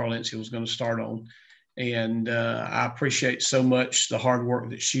that Carlyncia was going to start on. And I appreciate so much the hard work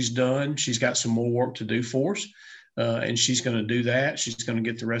that she's done. She's got some more work to do for us, and she's going to do that. She's going to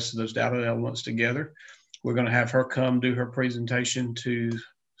get the rest of those data elements together. We're going to have her come do her presentation to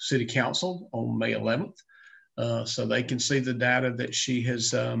City Council on May 11th. So they can see the data that she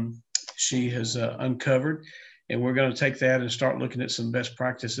has uncovered, and we're going to take that and start looking at some best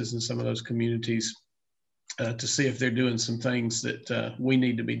practices in some of those communities to see if they're doing some things that we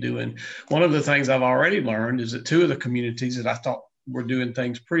need to be doing. One of the things I've already learned is that 2 of the communities that I thought were doing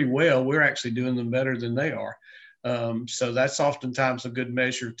things pretty well, we're actually doing them better than they are. So that's oftentimes a good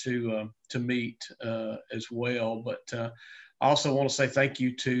measure to meet as well. But I also want to say thank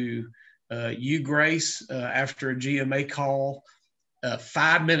you to you, Grace, after a GMA call,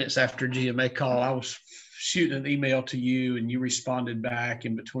 5 minutes after a GMA call, I was shooting an email to you and you responded back,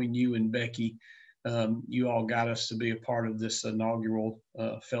 and between you and Becky, you all got us to be a part of this inaugural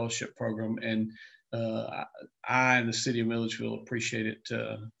fellowship program. And I and the city of Milledgeville appreciate it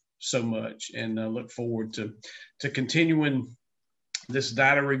so much, and look forward to continuing this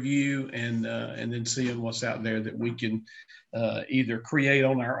data review and then seeing what's out there that we can either create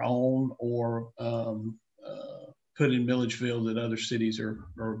on our own or put in Milledgeville that other cities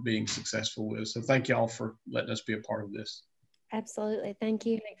are being successful with. So thank y'all for letting us be a part of this. Absolutely. Thank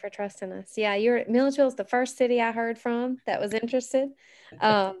you, Nick, for trusting us. Yeah, Milledgeville is the first city I heard from that was interested.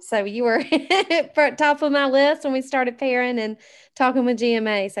 So you were at top of my list when we started pairing and talking with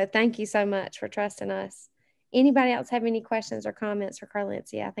GMA. So thank you so much for trusting us. Anybody else have any questions or comments for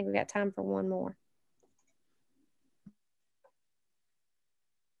Carlyncia? I think we've got time for one more.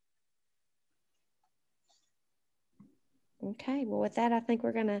 Okay, well, with that, I think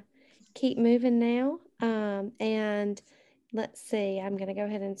we're going to keep moving now. And let's see, I'm going to go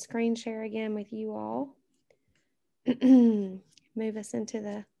ahead and screen share again with you all. Move us into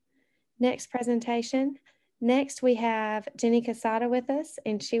the next presentation. Next, we have Jenny Quezada with us,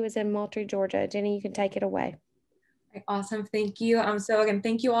 and she was in Moultrie, Georgia. Jenny, you can take it away. Awesome, thank you. So again,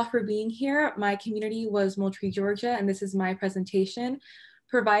 thank you all for being here. My community was Moultrie, Georgia, and this is my presentation,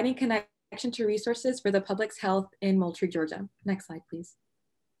 Providing Connection to Resources for the Public's Health in Moultrie, Georgia. Next slide, please.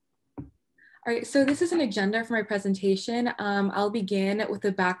 All right, so this is an agenda for my presentation. I'll begin with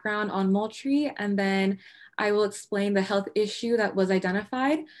a background on Moultrie, and then I will explain the health issue that was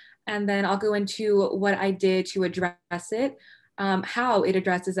identified, and then I'll go into what I did to address it, how it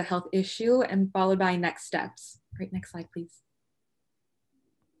addresses a health issue, and followed by next steps. All right, next slide, please.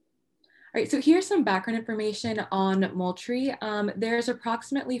 All right, so here's some background information on Moultrie. There's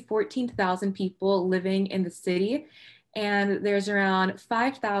approximately 14,000 people living in the city, and there's around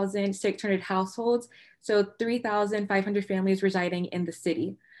 5,600 households, so 3,500 families residing in the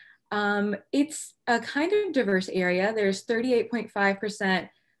city. It's a kind of diverse area. There's 38.5%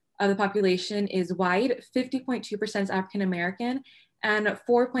 of the population is white, 50.2% is African American, and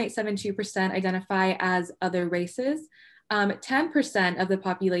 4.72% identify as other races. 10% of the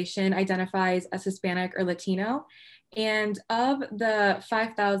population identifies as Hispanic or Latino. And of the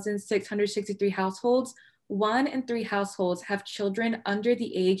 5,663 households, 1 in 3 households have children under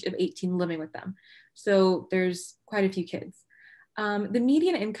the age of 18 living with them. So there's quite a few kids. The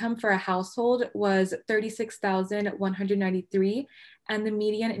median income for a household was $36,193, and the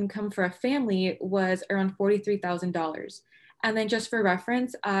median income for a family was around $43,000. And then just for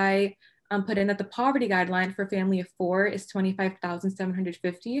reference, I put in that the poverty guideline for a family of 4 is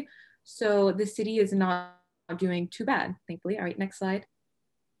 $25,750. So the city is not doing too bad, thankfully. All right, next slide.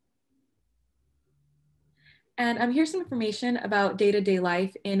 And here's some information about day-to-day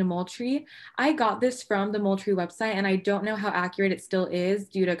life in Moultrie. I got this from the Moultrie website, and I don't know how accurate it still is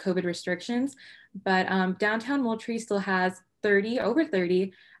due to COVID restrictions, but downtown Moultrie still has over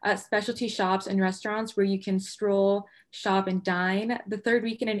 30 specialty shops and restaurants where you can stroll, shop, and dine. The third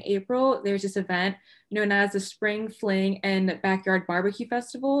weekend in April, there's this event known as the Spring Fling and Backyard Barbecue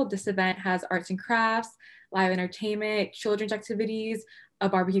Festival. This event has arts and crafts, live entertainment, children's activities, a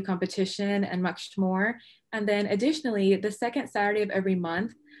barbecue competition, and much more. And then additionally, the second Saturday of every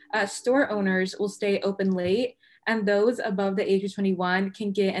month, store owners will stay open late, and those above the age of 21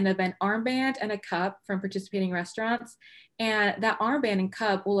 can get an event armband and a cup from participating restaurants. And that armband and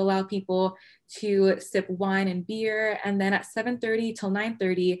cup will allow people to sip wine and beer. And then at 7:30 till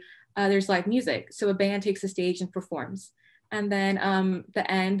 9:30, there's live music. So a band takes the stage and performs. And then the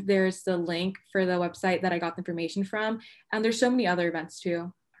end, there's the link for the website that I got the information from. And there's so many other events too.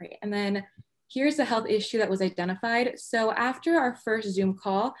 All right, and then here's the health issue that was identified. So after our first Zoom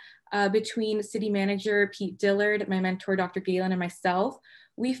call between City Manager Pete Dillard, my mentor, Dr. Galen, and myself,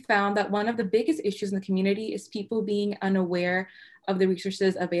 we found that one of the biggest issues in the community is people being unaware of the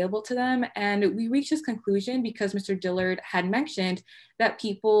resources available to them. And we reached this conclusion because Mr. Dillard had mentioned that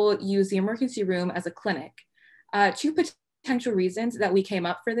people use the emergency room as a clinic. 2 potential reasons that we came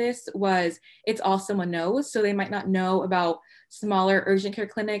up for this was it's all someone knows. So they might not know about smaller urgent care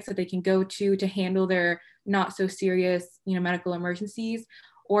clinics that they can go to handle their not so serious, medical emergencies,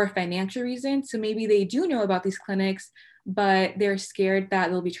 or financial reasons. So maybe they do know about these clinics, but they're scared that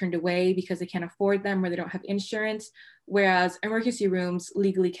they'll be turned away because they can't afford them or they don't have insurance. Whereas emergency rooms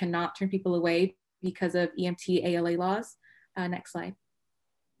legally cannot turn people away because of EMT ALA laws. Next slide.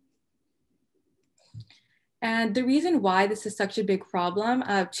 And the reason why this is such a big problem,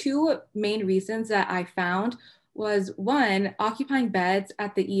 2 main reasons that I found was 1, occupying beds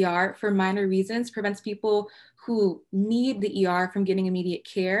at the ER for minor reasons prevents people who need the ER from getting immediate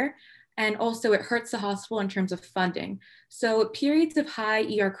care. And also it hurts the hospital in terms of funding. So periods of high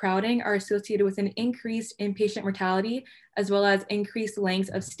ER crowding are associated with an increased inpatient mortality, as well as increased lengths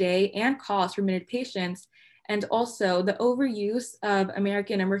of stay and costs for admitted patients. And also the overuse of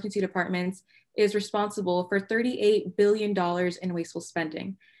American emergency departments is responsible for $38 billion in wasteful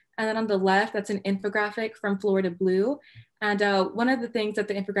spending. And then on the left, that's an infographic from Florida Blue. And one of the things that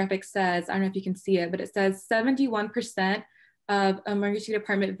the infographic says, I don't know if you can see it, but it says 71% of emergency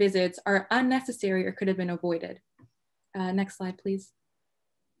department visits are unnecessary or could have been avoided. Next slide, please.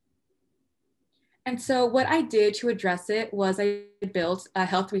 And so what I did to address it was I built a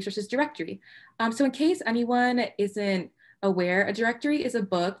health resources directory. So in case anyone isn't aware, a directory is a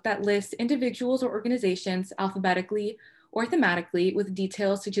book that lists individuals or organizations alphabetically or thematically with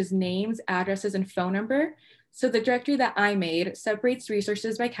details such as names, addresses, and phone number. So the directory that I made separates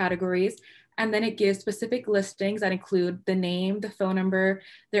resources by categories, and then it gives specific listings that include the name, the phone number,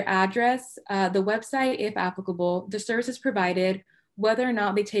 their address, the website, if applicable, the services provided, whether or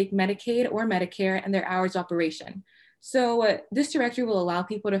not they take Medicaid or Medicare, and their hours of operation. So this directory will allow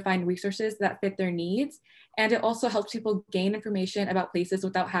people to find resources that fit their needs. And it also helps people gain information about places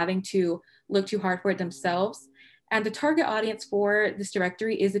without having to look too hard for it themselves. And the target audience for this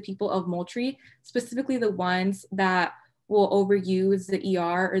directory is the people of Moultrie, specifically the ones that will overuse the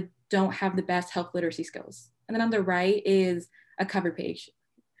ER or don't have the best health literacy skills. And then on the right is a cover page.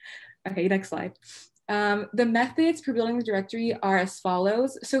 Okay, next slide. The methods for building the directory are as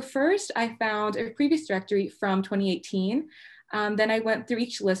follows. So first, I found a previous directory from 2018. Then I went through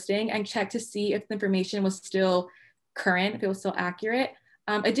each listing and checked to see if the information was still current, if it was still accurate.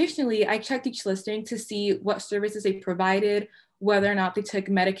 Additionally, I checked each listing to see what services they provided, whether or not they took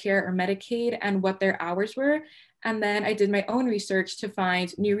Medicare or Medicaid, and what their hours were. And then I did my own research to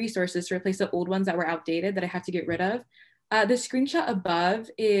find new resources to replace the old ones that were outdated that I had to get rid of. The screenshot above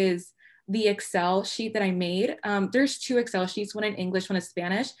is the Excel sheet that I made. There's two Excel sheets, one in English, one in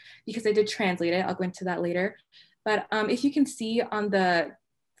Spanish, because I did translate it. I'll go into that later. But if you can see on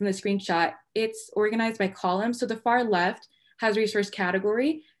from the screenshot, it's organized by columns. So the far left has resource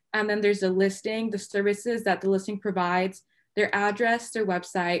category, and then there's a listing, the services that the listing provides, their address, their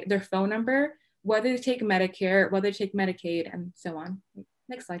website, their phone number, whether they take Medicare, whether they take Medicaid, and so on.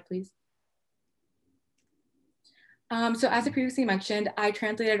 Next slide, please. So as I previously mentioned, I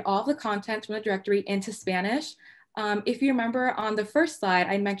translated all of the content from the directory into Spanish. If you remember on the first slide,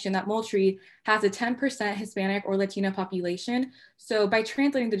 I mentioned that Moultrie has a 10% Hispanic or Latino population. So by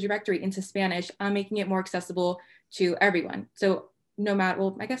translating the directory into Spanish, I'm making it more accessible to everyone. So no matter,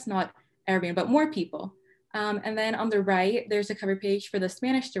 well, I guess not everyone, but more people. And then on the right, there's a cover page for the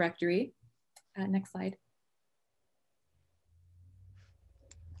Spanish directory. Next slide.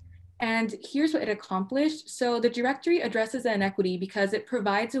 And here's what it accomplished. So the directory addresses the inequity because it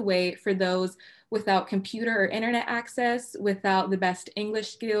provides a way for those without computer or internet access, without the best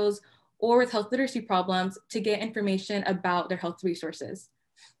English skills, or with health literacy problems to get information about their health resources.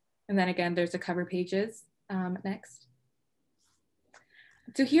 And then again, there's the cover pages. Next.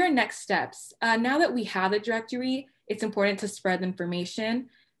 So here are next steps. Now that we have the directory, it's important to spread the information.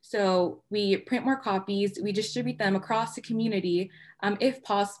 So we print more copies, we distribute them across the community. If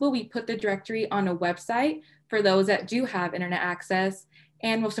possible, we put the directory on a website for those that do have internet access.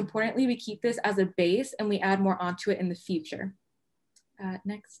 And most importantly, we keep this as a base and we add more onto it in the future.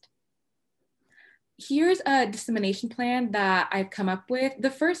 Next. Here's a dissemination plan that I've come up with.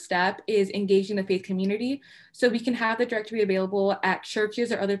 The first step is engaging the faith community. So we can have the directory available at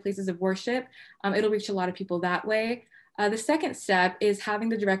churches or other places of worship. It'll reach a lot of people that way. The second step is having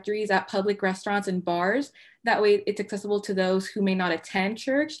the directories at public restaurants and bars. That way it's accessible to those who may not attend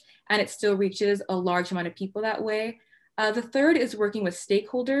church, and it still reaches a large amount of people that way. The third is working with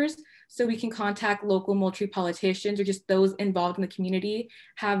stakeholders. So we can contact local Moultrie politicians or just those involved in the community,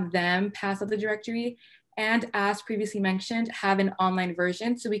 have them pass out the directory. And as previously mentioned, have an online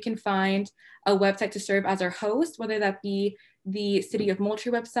version. So we can find a website to serve as our host, whether that be the City of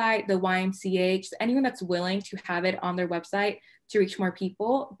Moultrie website, the YMCA, anyone that's willing to have it on their website to reach more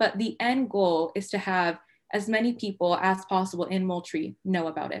people. But the end goal is to have as many people as possible in Moultrie know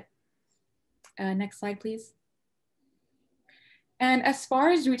about it. Next slide, please. And as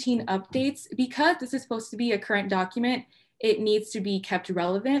far as routine updates, because this is supposed to be a current document, it needs to be kept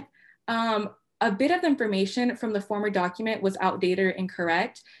relevant. A bit of the information from the former document was outdated or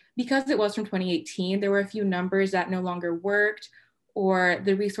incorrect. Because it was from 2018, there were a few numbers that no longer worked, or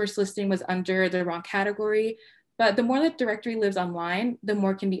the resource listing was under the wrong category. But the more the directory lives online, the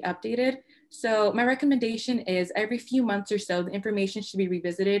more it can be updated. So my recommendation is every few months or so, the information should be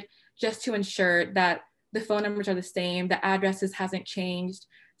revisited just to ensure that the phone numbers are the same, the addresses hasn't changed,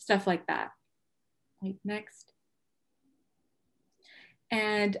 stuff like that. Next.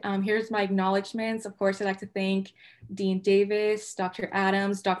 And here's my acknowledgements. Of course, I'd like to thank Dean Davis, Dr.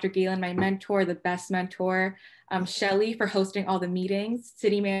 Adams, Dr. Galen, my mentor, the best mentor, Shelly for hosting all the meetings,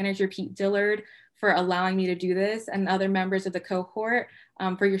 City Manager Pete Dillard for allowing me to do this, and other members of the cohort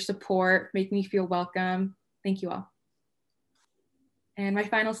for your support, making me feel welcome. Thank you all. And my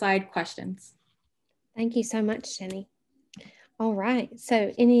final slide, questions. Thank you so much, Jenny. All right,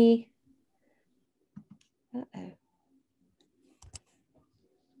 so any,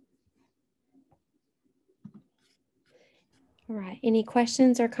 All right, any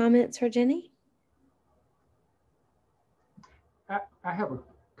questions or comments for Jenny? I have a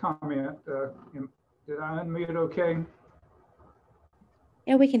comment. Did I unmute okay?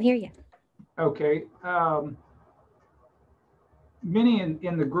 Yeah, we can hear you. Okay. Many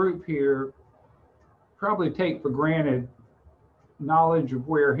in the group here probably take for granted knowledge of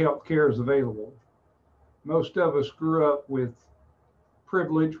where healthcare is available. Most of us grew up with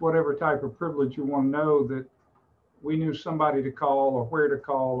privilege, whatever type of privilege you want to know, that we knew somebody to call or where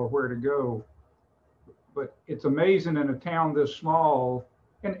to go. But it's amazing in a town this small,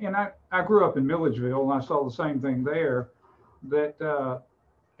 and I grew up in Milledgeville and I saw the same thing there, that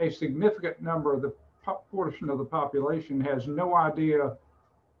a significant number of the portion of the population has no idea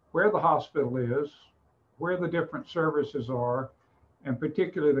where the hospital is, where the different services are, and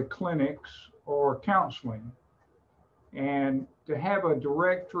particularly the clinics or counseling. And to have a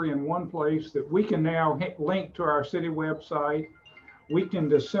directory in one place that we can now link to our city website, we can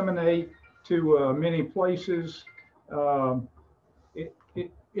disseminate to many places.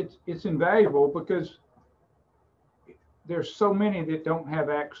 It's invaluable because there's so many that don't have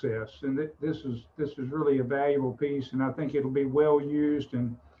access, and this is really a valuable piece, and I think it'll be well used.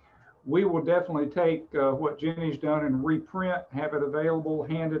 And we will definitely take what Jenny's done and reprint, have it available,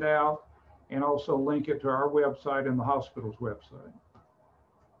 hand it out, and also link it to our website and the hospital's website.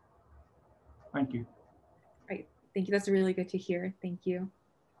 Thank you. Right. Thank you. That's really good to hear. Thank you.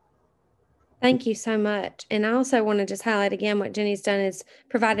 Thank you so much. And I also want to just highlight again what Jenny's done is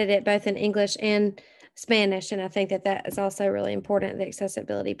provided it both in English and Spanish. And I think that is also really important, the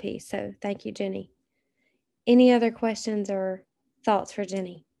accessibility piece. So thank you, Jenny. Any other questions or thoughts for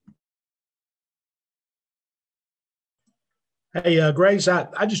Jenny? Hey, Grace,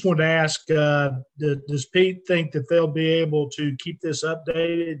 I just wanted to ask, does Pete think that they'll be able to keep this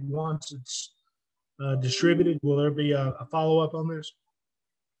updated once it's distributed? Will there be a follow-up on this?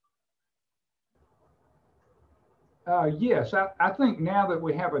 Yes, I think now that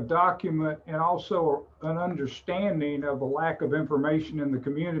we have a document and also an understanding of the lack of information in the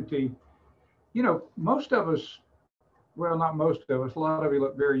community, you know, most of us, well, not most of us, a lot of you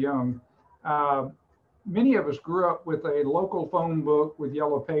look very young. Many of us grew up with a local phone book with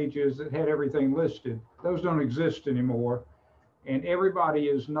yellow pages that had everything listed. Those don't exist anymore. And everybody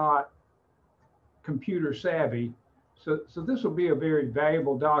is not computer savvy. So this will be a very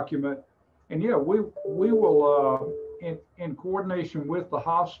valuable document. And yeah, we will, in coordination with the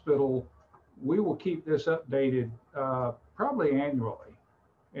hospital, we will keep this updated probably annually.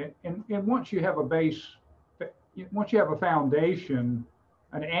 And once you have a base, once you have a foundation,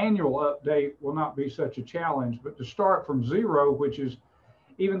 an annual update will not be such a challenge. But to start from zero, which is,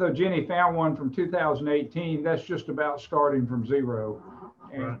 even though Jenny found one from 2018, that's just about starting from zero.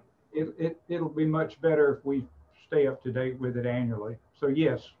 And right. It'll be much better if we stay up to date with it annually. So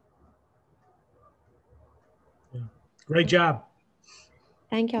yes. Yeah. Great job.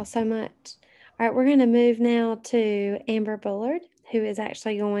 Thank y'all so much. All right, we're going to move now to Amber Bullard, who is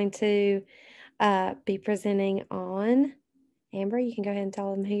actually going to be presenting on. Amber, you can go ahead and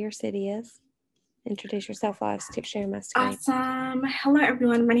tell them who your city is. Introduce yourself while I share my screen. Awesome. Hello,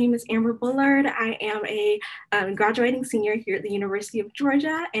 everyone. My name is Amber Bullard. I am a graduating senior here at the University of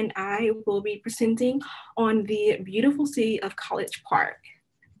Georgia, and I will be presenting on the beautiful city of College Park.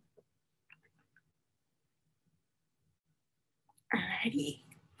 Alrighty.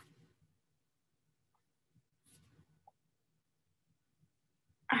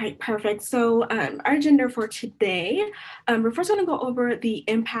 All right, perfect. So our agenda for today, we're first going to go over the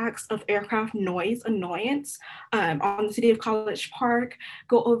impacts of aircraft noise annoyance on the city of College Park,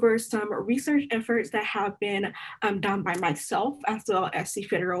 go over some research efforts that have been done by myself as well as the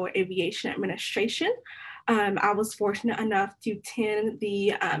Federal Aviation Administration. I was fortunate enough to attend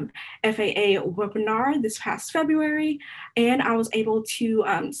the FAA webinar this past February, and I was able to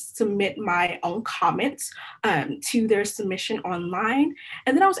submit my own comments to their submission online.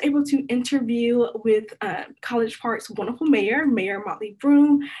 And then I was able to interview with College Park's wonderful mayor, Mayor Motley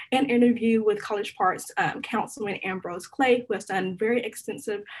Broom, and interview with College Park's Councilman Ambrose Clay, who has done very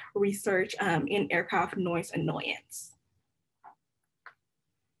extensive research in aircraft noise annoyance.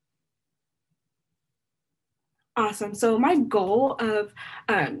 Awesome. So my goal of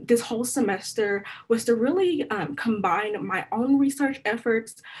this whole semester was to really combine my own research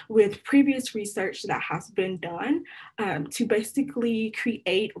efforts with previous research that has been done to basically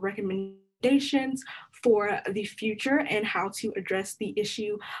create recommendations for the future and how to address the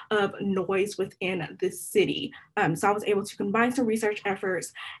issue of noise within the city. So I was able to combine some research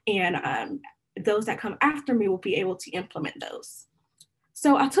efforts, and those that come after me will be able to implement those.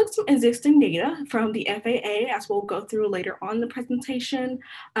 So I took some existing data from the FAA, as we'll go through later on in the presentation.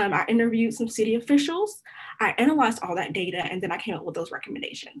 I interviewed some city officials. I analyzed all that data, and then I came up with those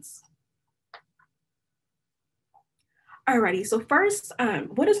recommendations. Alrighty, so first,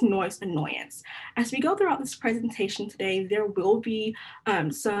 what is noise annoyance? As we go throughout this presentation today, there will be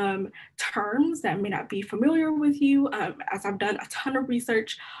some terms that may not be familiar with you. As I've done a ton of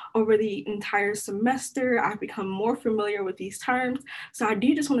research over the entire semester, I've become more familiar with these terms. So I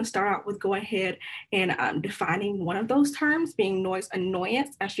do just want to start out with going ahead and defining one of those terms, being noise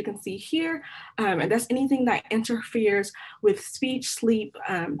annoyance, as you can see here. And that's anything that interferes with speech, sleep,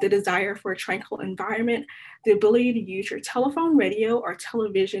 the desire for a tranquil environment, the ability to use your telephone, radio, or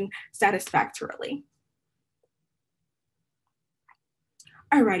television satisfactorily.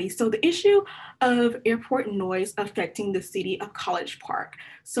 Alrighty, so the issue of airport noise affecting the city of College Park.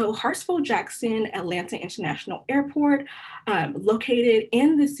 So Hartsfield-Jackson Atlanta International Airport, located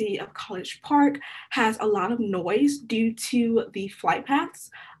in the city of College Park, has a lot of noise due to the flight paths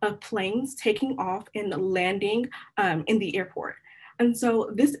of planes taking off and landing in the airport. And so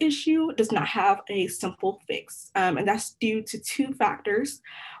this issue does not have a simple fix, and that's due to two factors.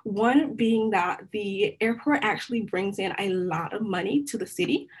 One being that the airport actually brings in a lot of money to the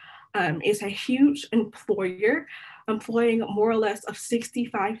city. It's a huge employer, employing more or less of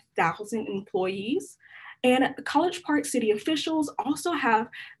 65,000 employees. And College Park city officials also have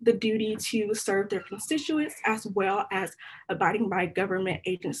the duty to serve their constituents, as well as abiding by government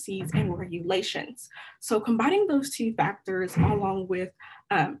agencies and regulations. So combining those two factors, along with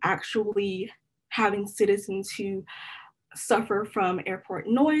actually having citizens who suffer from airport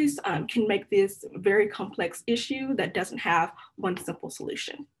noise, can make this a very complex issue that doesn't have one simple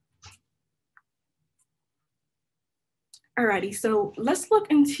solution. Alrighty, so let's look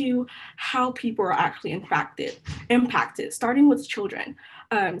into how people are actually impacted, starting with children.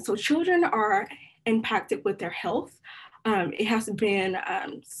 So children are impacted with their health. It has been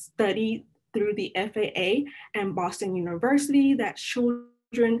studied through the FAA and Boston University that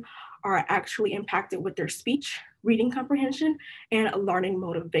children are actually impacted with their speech, reading comprehension, and learning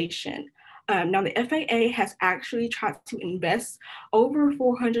motivation. Now, the FAA has actually tried to invest over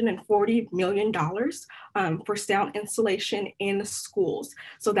 $440 million for sound installation in schools.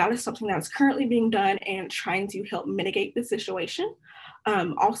 So that is something that's currently being done and trying to help mitigate the situation.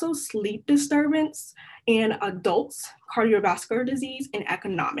 Also, sleep disturbance in adults, cardiovascular disease, and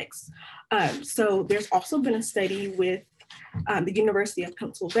economics. So there's also been a study with the University of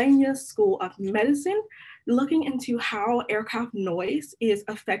Pennsylvania School of Medicine, looking into how aircraft noise is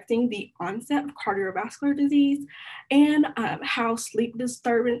affecting the onset of cardiovascular disease and how sleep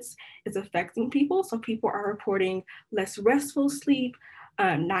disturbance is affecting people. So people are reporting less restful sleep,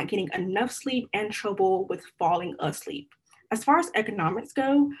 not getting enough sleep, and trouble with falling asleep. As far as economics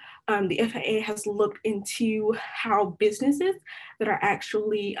go, the FAA has looked into how businesses that are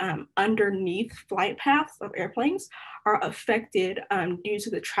actually underneath flight paths of airplanes are affected due to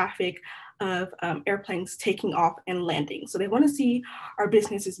the traffic of airplanes taking off and landing. So they want to see our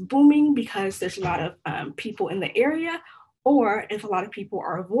businesses booming because there's a lot of people in the area, or if a lot of people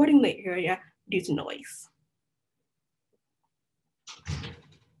are avoiding the area due to noise.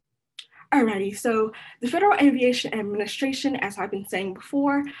 Alrighty, so the Federal Aviation Administration, as I've been saying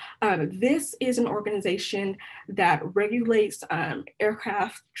before, this is an organization that regulates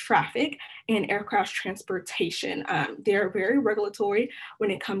aircraft traffic and aircraft transportation. They're very regulatory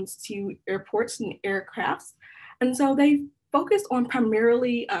when it comes to airports and aircrafts. And so they focus on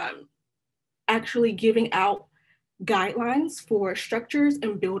primarily actually giving out guidelines for structures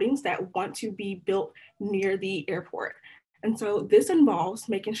and buildings that want to be built near the airport. And so this involves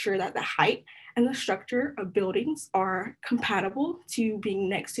making sure that the height and the structure of buildings are compatible to being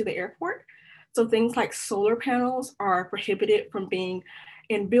next to the airport. So things like solar panels are prohibited from being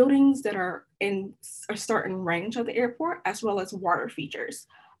in buildings that are in a certain range of the airport, as well as water features.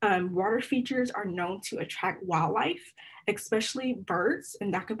 Water features are known to attract wildlife, especially birds,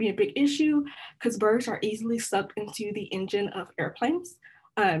 and that could be a big issue because birds are easily sucked into the engine of airplanes.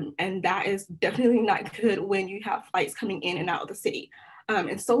 And that is definitely not good when you have flights coming in and out of the city.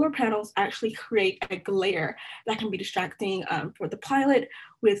 And solar panels actually create a glare that can be distracting for the pilot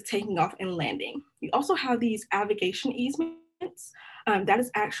with taking off and landing. You also have these navigation easements. That is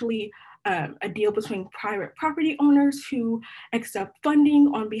actually a deal between private property owners who accept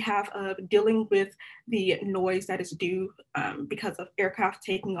funding on behalf of dealing with the noise that is due because of aircraft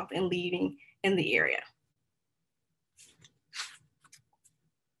taking off and leaving in the area.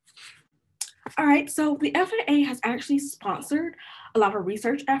 All right, so the FAA has actually sponsored a lot of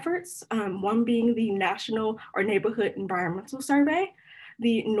research efforts, one being the National or Neighborhood Environmental Survey.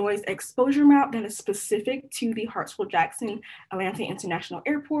 the noise exposure map that is specific to the Hartsfield-Jackson Atlanta International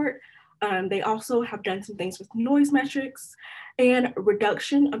Airport. They also have done some things with noise metrics and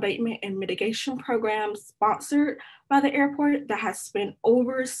reduction, abatement, and mitigation programs sponsored by the airport that has spent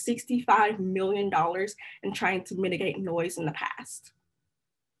over $65 million in trying to mitigate noise in the past.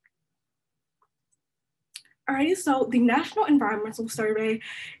 Alrighty, so the National Environmental Survey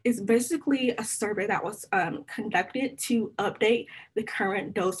is basically a survey that was conducted to update the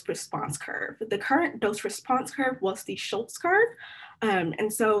current dose response curve. The current dose response curve was the Schultz curve.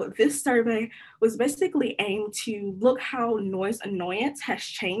 And so this survey was basically aimed to look how noise annoyance has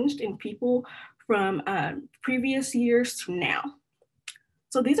changed in people from previous years to now.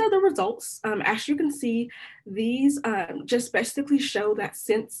 So these are the results. As you can see, these just basically show that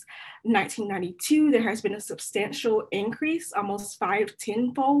since 1992, there has been a substantial increase, almost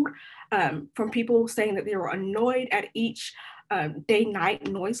 5-10-fold, from people saying that they were annoyed at each day-night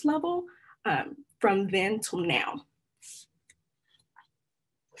noise level from then till now.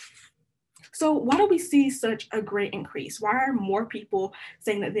 So why do we see such a great increase? Why are more people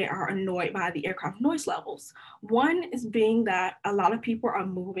saying that they are annoyed by the aircraft noise levels? One is being that a lot of people are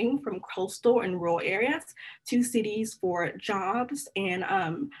moving from coastal and rural areas to cities for jobs and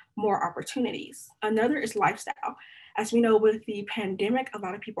more opportunities. Another is lifestyle. As we know, with the pandemic, a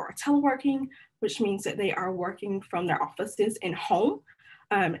lot of people are teleworking, which means that they are working from their offices and home.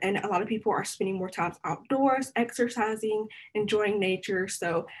 And a lot of people are spending more time outdoors, exercising, enjoying nature.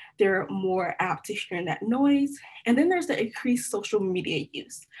 So they're more apt to hearing that noise. And then there's the increased social media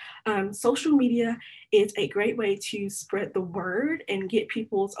use. Social media is a great way to spread the word and get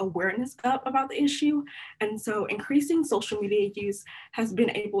people's awareness up about the issue. And so increasing social media use has been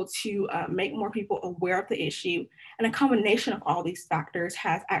able to make more people aware of the issue. And a combination of all these factors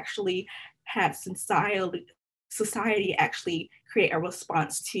has actually had society actually create a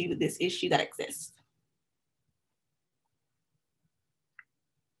response to this issue that exists.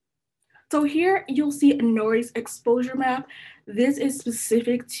 So here you'll see a noise exposure map. This is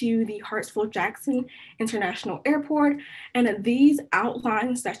specific to the Hartsfield-Jackson International Airport. And these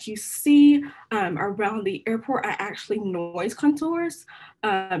outlines that you see around the airport are actually noise contours.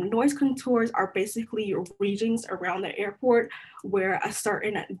 Noise contours are basically regions around the airport where a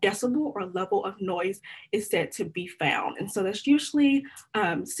certain decibel or level of noise is said to be found. And so that's usually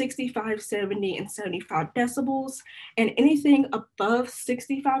 65, 70, and 75 decibels. And anything above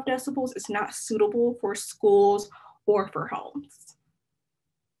 65 decibels is not suitable for schools or for homes.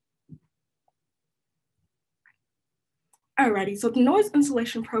 Alrighty, so the noise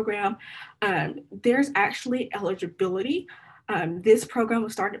insulation program, there's actually eligibility. This program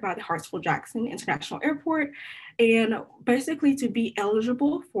was started by the Hartsfield-Jackson International Airport. And basically to be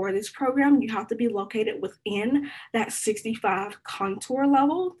eligible for this program, you have to be located within that 65 contour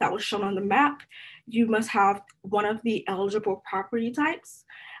level that was shown on the map. You must have one of the eligible property types.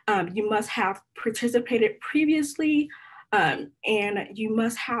 You must have participated previously, and you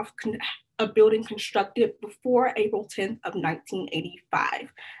must have a building constructed before April 10th of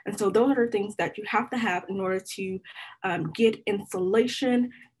 1985. And so those are the things that you have to have in order to get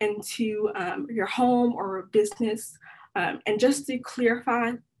insulation into your home or business. And just to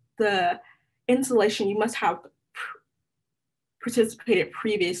clarify, the insulation, you must have participated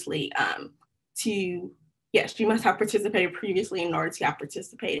previously yes, you must have participated previously in order to have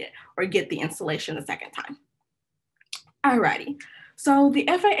participated or get the installation the second time. Alrighty, so the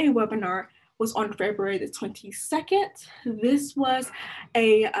FAA webinar was on February the 22nd. This was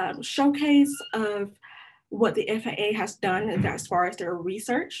a showcase of what the FAA has done as far as their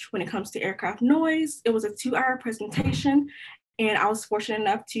research when it comes to aircraft noise. It was a 2-hour presentation, and I was fortunate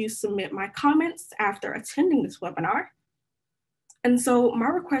enough to submit my comments after attending this webinar. And so my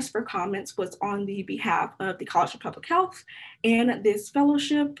request for comments was on the behalf of the College of Public Health and this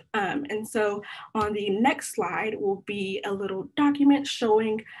fellowship. And so on the next slide will be a little document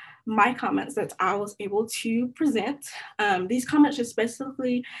showing my comments that I was able to present. These comments just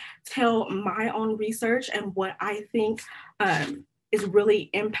basically tell my own research and what I think is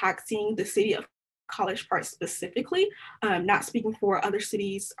really impacting the city of College Park specifically, not speaking for other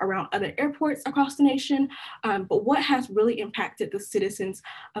cities around other airports across the nation, but what has really impacted the citizens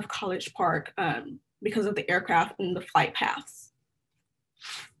of College Park because of the aircraft and the flight paths.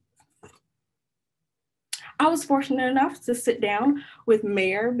 I was fortunate enough to sit down with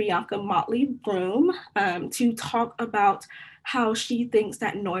Mayor Bianca Motley Broom to talk about how she thinks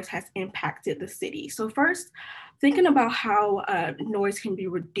that noise has impacted the city. So first, thinking about how noise can be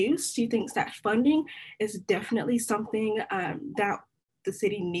reduced, she thinks that funding is definitely something that the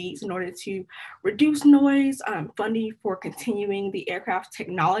city needs in order to reduce noise, funding for continuing the aircraft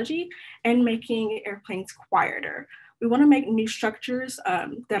technology, and making airplanes quieter. We want to make new structures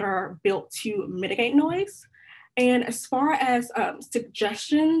that are built to mitigate noise. And as far as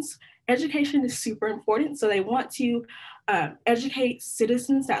suggestions, education is super important. So they want to educate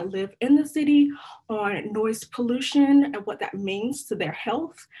citizens that live in the city on noise pollution and what that means to their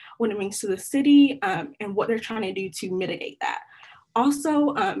health, what it means to the city, and what they're trying to do to mitigate that.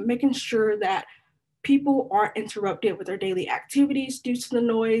 Also, making sure that people aren't interrupted with their daily activities due to the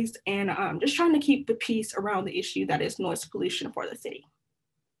noise, and just trying to keep the peace around the issue that is noise pollution for the city.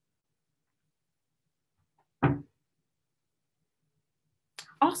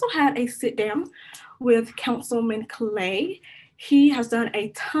 Also had a sit down with Councilman Clay. He has done a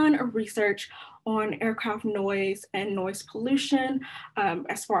ton of research on aircraft noise and noise pollution.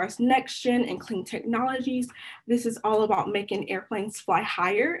 As far as next gen and clean technologies, this is all about making airplanes fly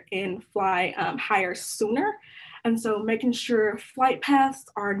higher and fly higher sooner. And so making sure flight paths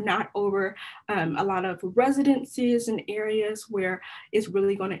are not over a lot of residences and areas where it's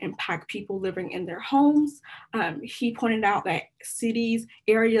really going to impact people living in their homes. He pointed out that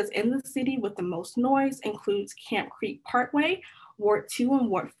areas in the city with the most noise includes Camp Creek Parkway, Ward 2 and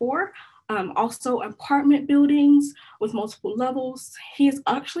Ward 4. Also apartment buildings with multiple levels. He is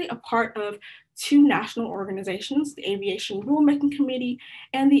actually a part of 2 national organizations, the Aviation Rulemaking Committee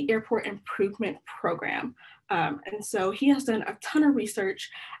and the Airport Improvement Program. And so he has done a ton of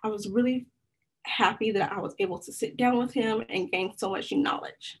research. I was really happy that I was able to sit down with him and gain so much new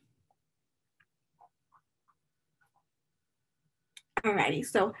knowledge. Alrighty,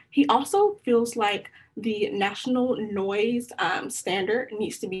 so he also feels like the national noise standard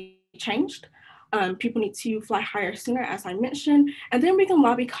needs to be changed. People need to fly higher sooner, as I mentioned, and then we can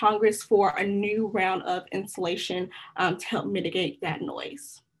lobby Congress for a new round of insulation to help mitigate that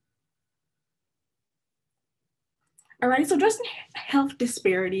noise. All right, so addressing health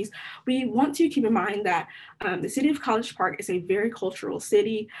disparities, we want to keep in mind that the city of College Park is a very cultural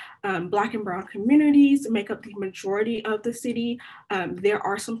city. Black and brown communities make up the majority of the city. There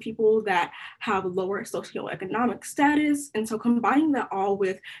are some people that have lower socioeconomic status. And so combining that all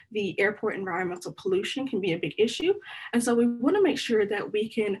with the airport environmental pollution can be a big issue. And so we wanna make sure that we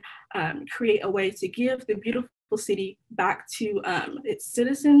can create a way to give the beautiful city back to its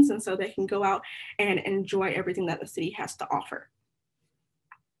citizens, and so they can go out and enjoy everything that the city has to offer.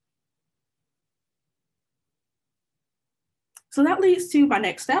 So that leads to my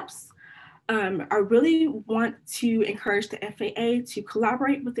next steps. I really want to encourage the FAA to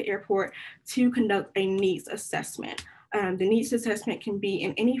collaborate with the airport to conduct a needs assessment. The needs assessment can be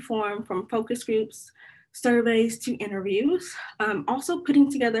in any form, from focus groups, surveys to interviews. Also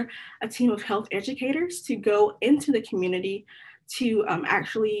putting together a team of health educators to go into the community to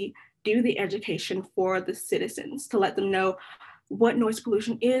actually do the education for the citizens, to let them know what noise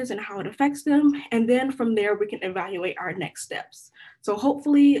pollution is and how it affects them. And then from there, we can evaluate our next steps. So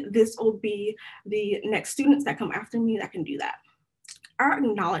hopefully this will be the next students that come after me that can do that. Our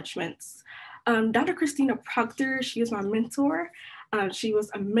acknowledgements. Dr. Christina Proctor, she is my mentor. She was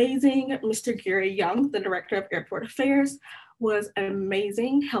amazing. Mr. Gary Young, the Director of Airport Affairs, was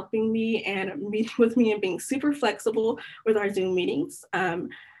amazing, helping me and meeting with me and being super flexible with our Zoom meetings.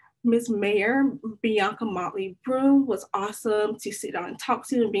 Ms. Mayor Bianca Motley Broom was awesome to sit down and talk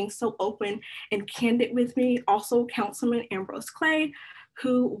to, and being so open and candid with me. Also, Councilman Ambrose Clay,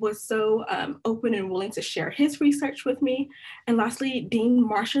 who was so open and willing to share his research with me. And lastly, Dean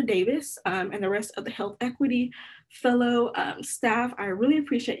Marsha Davis and the rest of the Health Equity fellow staff. I really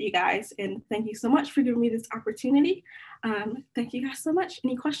appreciate you guys, and thank you so much for giving me this opportunity. Thank you guys so much.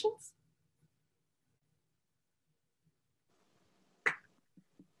 Any questions?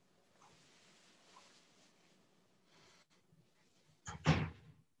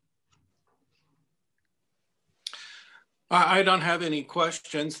 I don't have any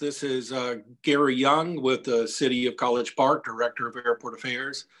questions. This is Gary Young with the City of College Park, Director of Airport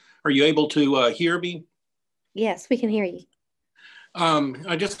Affairs. Are you able to hear me? Yes, we can hear you.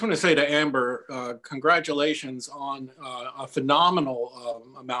 I just want to say to Amber, congratulations on a phenomenal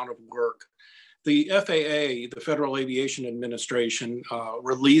amount of work. The FAA, the Federal Aviation Administration,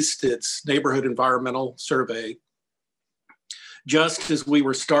 released its Neighborhood Environmental Survey just as we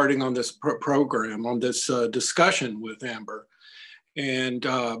were starting on this program, on this discussion with Amber. And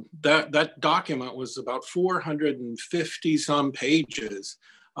that document was about 450 some pages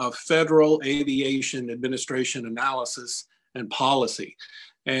of Federal Aviation Administration analysis and policy.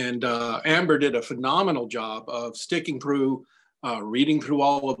 And Amber did a phenomenal job of sticking through, reading through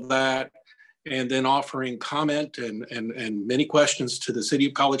all of that, and then offering comment and many questions to the City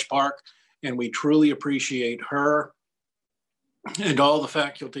of College Park. And we truly appreciate her and all the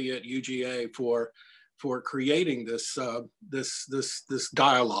faculty at UGA for creating this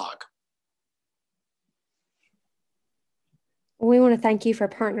dialogue. We want to thank you for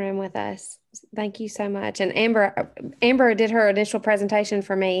partnering with us. Thank you so much. And Amber did her initial presentation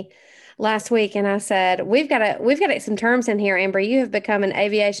for me last week, and I said, we've got some terms in here, Amber. You have become an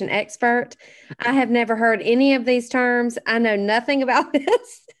aviation expert. I have never heard any of these terms. I know nothing about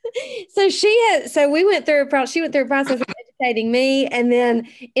this. So we went through a process of educating me, and then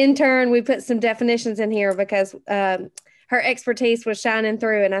in turn we put some definitions in here because her expertise was shining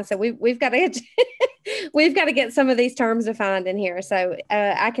through, and I said we've got to get some of these terms defined in here. So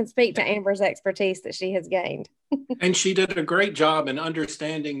I can speak to Amber's expertise that she has gained. And she did a great job in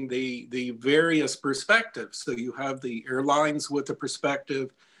understanding the various perspectives. So you have the airlines with the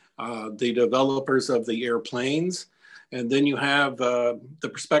perspective, the developers of the airplanes, and then you have the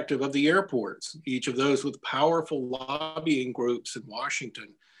perspective of the airports, each of those with powerful lobbying groups in Washington,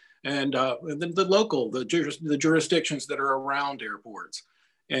 and then the jurisdictions that are around airports.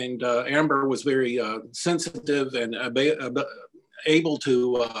 And Amber was very sensitive and able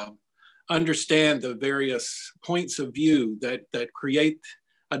to understand the various points of view that create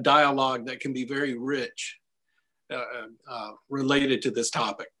a dialogue that can be very rich related to this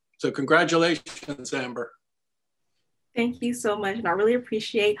topic. So congratulations, Amber. Thank you so much. And I really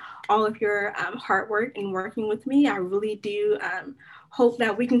appreciate all of your hard work in working with me. I really do hope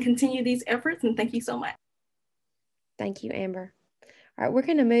that we can continue these efforts, and thank you so much. Thank you, Amber. All right, we're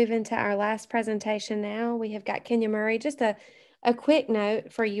going to move into our last presentation now. We have got Kenya Murray. Just a quick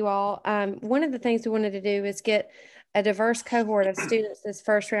note for you all. One of the things we wanted to do is get a diverse cohort of students this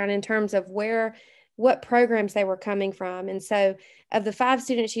first round in terms of what programs they were coming from. And so of the 5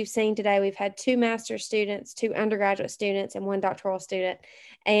 students you've seen today, we've had 2 master's students, 2 undergraduate students, and 1 doctoral student.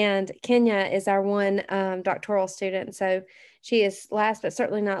 And Kenya is our 1 doctoral student. So she is last but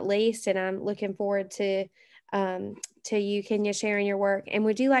certainly not least, and I'm looking forward to you, Kenya, sharing your work. And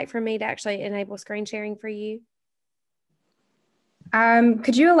would you like for me to actually enable screen sharing for you?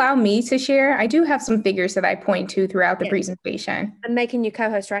 Could you allow me to share? I do have some figures that I point to throughout the presentation. I'm making you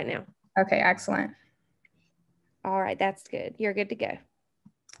co-host right now. Okay, excellent. All right, that's good. You're good to go.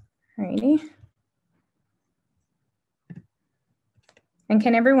 All righty. And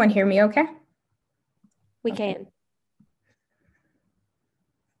can everyone hear me okay? We can.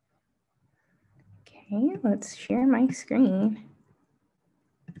 Okay, let's share my screen.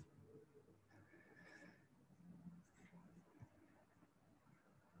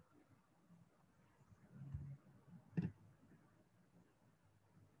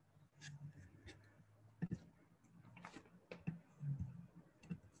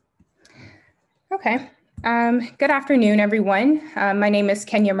 Okay. Good afternoon, everyone. My name is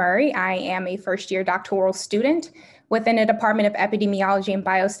Kenya Murray. I am a first-year doctoral student within the Department of Epidemiology and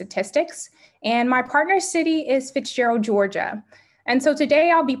Biostatistics, and my partner city is Fitzgerald, Georgia. And so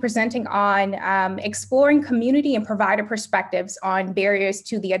today I'll be presenting on exploring community and provider perspectives on barriers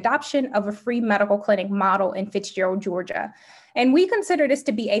to the adoption of a free medical clinic model in Fitzgerald, Georgia. And we consider this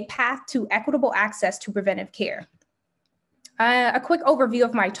to be a path to equitable access to preventive care. A quick overview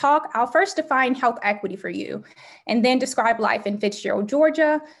of my talk. I'll first define health equity for you and then describe life in Fitzgerald,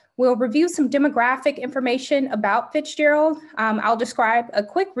 Georgia. We'll review some demographic information about Fitzgerald. I'll describe a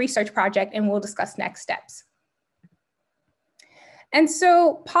quick research project and we'll discuss next steps. And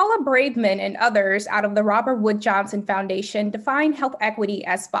so Paula Braveman and others out of the Robert Wood Johnson Foundation define health equity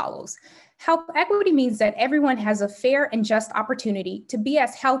as follows. Health equity means that everyone has a fair and just opportunity to be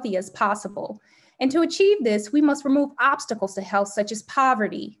as healthy as possible. And to achieve this, we must remove obstacles to health such as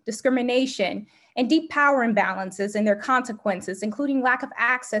poverty, discrimination, and deep power imbalances and their consequences, including lack of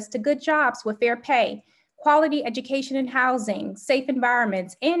access to good jobs with fair pay, quality education and housing, safe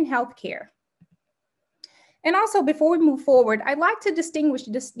environments, and healthcare. And also, before we move forward, I'd like to distinguish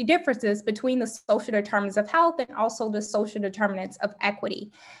the differences between the social determinants of health and also the social determinants of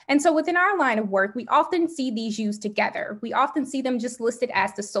equity. And so within our line of work, we often see these used together. We often see them just listed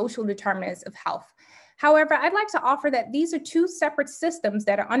as the social determinants of health. However, I'd like to offer that these are 2 separate systems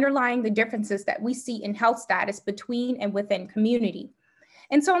that are underlying the differences that we see in health status between and within community.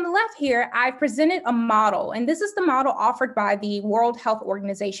 And so on the left here, I've presented a model, and this is the model offered by the World Health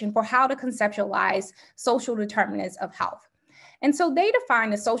Organization for how to conceptualize social determinants of health. And so they define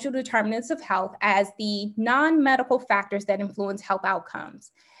the social determinants of health as the non-medical factors that influence health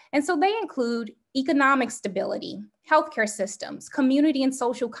outcomes. And so they include economic stability, healthcare systems, community and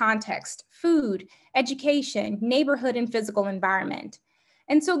social context, food, education, neighborhood and physical environment.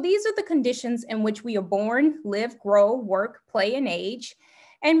 And so these are the conditions in which we are born, live, grow, work, play, and age.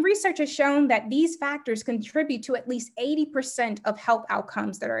 And research has shown that these factors contribute to at least 80% of health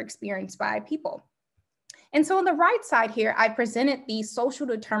outcomes that are experienced by people. And so on the right side here, I presented these social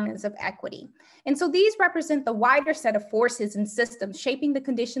determinants of equity. And so these represent the wider set of forces and systems shaping the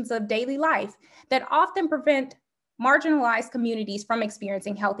conditions of daily life that often prevent marginalized communities from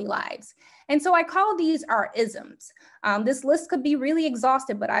experiencing healthy lives. And so I call these our isms. This list could be really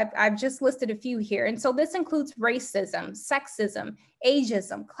exhaustive, but I've just listed a few here. And so this includes racism, sexism,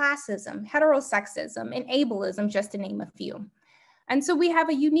 ageism, classism, heterosexism, and ableism, just to name a few. And so we have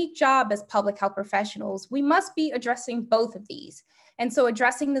a unique job as public health professionals. We must be addressing both of these. And so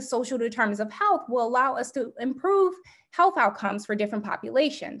addressing the social determinants of health will allow us to improve health outcomes for different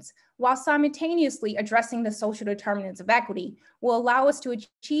populations, while simultaneously addressing the social determinants of equity will allow us to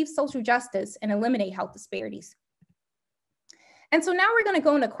achieve social justice and eliminate health disparities. And so now we're going to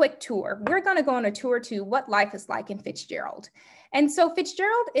go on a quick tour. We're going to go on a tour to what life is like in Fitzgerald. And so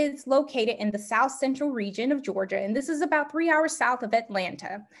Fitzgerald is located in the south central region of Georgia, and this is about 3 hours south of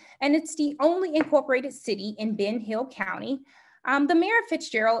Atlanta. And it's the only incorporated city in Ben Hill County. The mayor of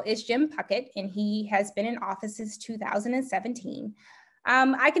Fitzgerald is Jim Puckett, and he has been in office since 2017.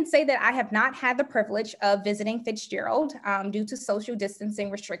 I can say that I have not had the privilege of visiting Fitzgerald due to social distancing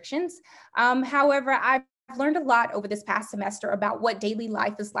restrictions. However, I've learned a lot over this past semester about what daily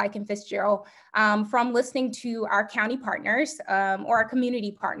life is like in Fitzgerald from listening to our county partners or our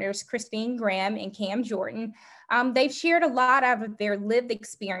community partners, Christine Graham and Cam Jordan. They've shared a lot of their lived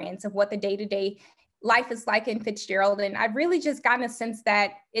experience of what the day-to-day life is like in Fitzgerald. And I've really just gotten a sense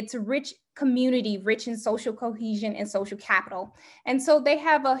that it's a rich community, rich in social cohesion and social capital. And so they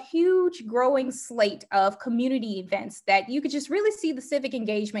have a huge growing slate of community events that you could just really see the civic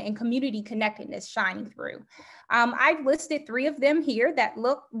engagement and community connectedness shining through. I've listed 3 of them here that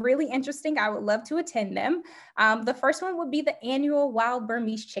look really interesting. I would love to attend them. The first one would be the annual Wild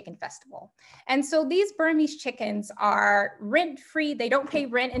Burmese Chicken Festival. And so these Burmese chickens are rent-free. They don't pay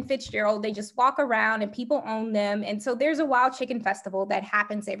rent in Fitzgerald. They just walk around and people own them. And so there's a Wild Chicken Festival that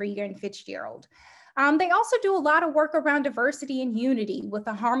happens every year in Fitzgerald. They also do a lot of work around diversity and unity with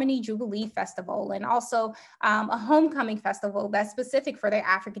the Harmony Jubilee Festival and also a homecoming festival that's specific for their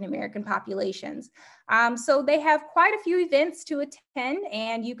African American populations. So they have quite a few events to attend,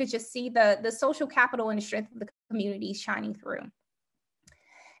 and you could just see the social capital and the strength of the community shining through.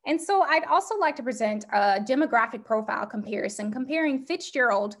 And so I'd also like to present a demographic profile comparison comparing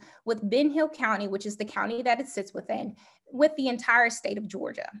Fitzgerald with Ben Hill County, which is the county that it sits within, with the entire state of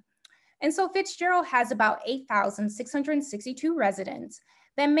Georgia. And so Fitzgerald has about 8,662 residents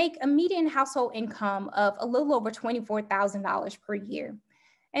that make a median household income of a little over $24,000 per year.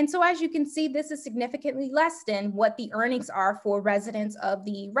 And so as you can see, this is significantly less than what the earnings are for residents of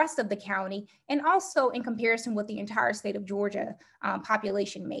the rest of the county, and also in comparison with the entire state of Georgia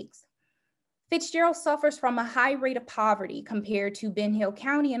population makes. Fitzgerald suffers from a high rate of poverty compared to Ben Hill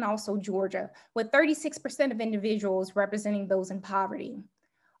County and also Georgia, with 36% of individuals representing those in poverty.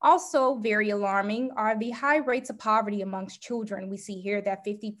 Also very alarming are the high rates of poverty amongst children. We see here that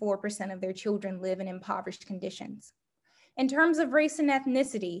 54% of their children live in impoverished conditions. In terms of race and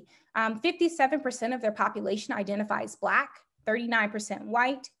ethnicity, 57% of their population identifies Black, 39%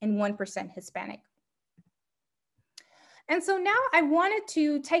 white, and 1% Hispanic. And so now I wanted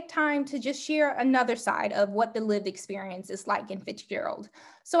to take time to just share another side of what the lived experience is like in Fitzgerald.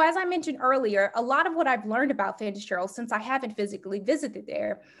 So as I mentioned earlier, a lot of what I've learned about Fitzgerald since I haven't physically visited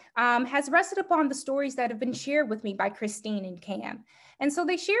there has rested upon the stories that have been shared with me by Christine and Cam. And so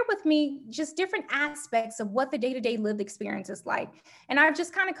they shared with me just different aspects of what the day-to-day lived experience is like. And I've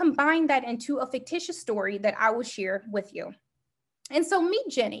just kind of combined that into a fictitious story that I will share with you. And so meet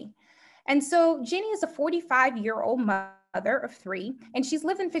Jenny. And so Jenny is a 45-year-old mother of 3, and she's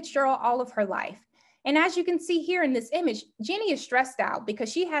lived in Fitzgerald all of her life. And as you can see here in this image, Jenny is stressed out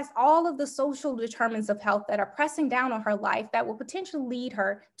because she has all of the social determinants of health that are pressing down on her life that will potentially lead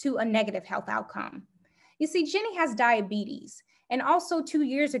her to a negative health outcome. You see, Jenny has diabetes, and also 2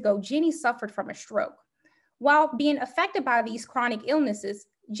 years ago, Jenny suffered from a stroke. While being affected by these chronic illnesses,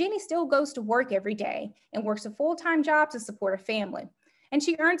 Jenny still goes to work every day and works a full-time job to support her family. And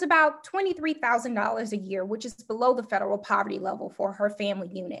she earns about $23,000 a year, which is below the federal poverty level for her family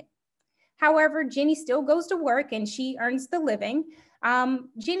unit. However, Jenny still goes to work and she earns the living.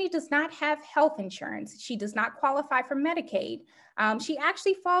 Jenny does not have health insurance. She does not qualify for Medicaid. She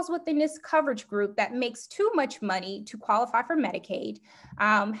actually falls within this coverage group that makes too much money to qualify for Medicaid.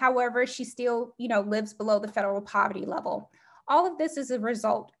 However, she still, lives below the federal poverty level. All of this is a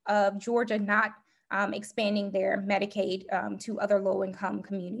result of Georgia not expanding their Medicaid to other low-income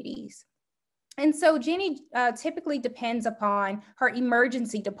communities. And so Jenny typically depends upon her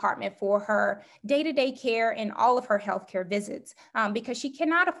emergency department for her day-to-day care and all of her healthcare visits because she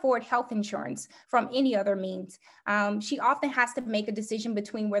cannot afford health insurance from any other means. She often has to make a decision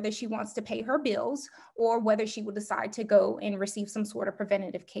between whether she wants to pay her bills or whether she will decide to go and receive some sort of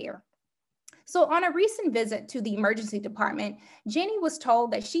preventative care. So on a recent visit to the emergency department, Jenny was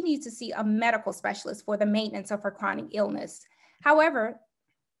told that she needs to see a medical specialist for the maintenance of her chronic illness. However,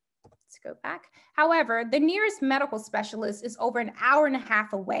 let's go back. However, the nearest medical specialist is over an hour and a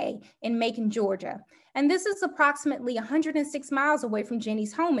half away in Macon, Georgia. And this is approximately 106 miles away from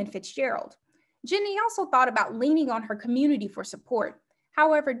Jenny's home in Fitzgerald. Jenny also thought about leaning on her community for support.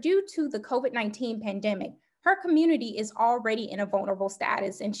 However, due to the COVID-19 pandemic, her community is already in a vulnerable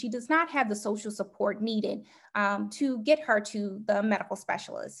status and she does not have the social support needed to get her to the medical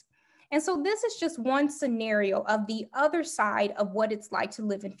specialist. And so this is just one scenario of the other side of what it's like to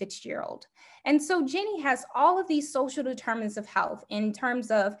live in Fitzgerald. And so Jenny has all of these social determinants of health in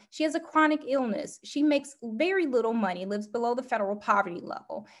terms of she has a chronic illness. She makes very little money, lives below the federal poverty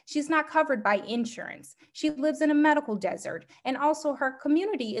level. She's not covered by insurance. She lives in a medical desert. And also her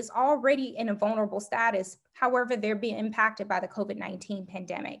community is already in a vulnerable status. However, they're being impacted by the COVID-19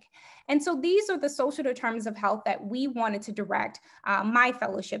 pandemic. And so these are the social determinants of health that we wanted to direct my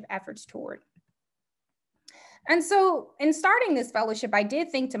fellowship efforts toward. And so in starting this fellowship, I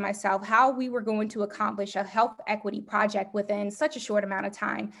did think to myself how we were going to accomplish a health equity project within such a short amount of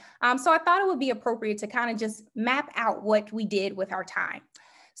time. So I thought it would be appropriate to kind of just map out what we did with our time.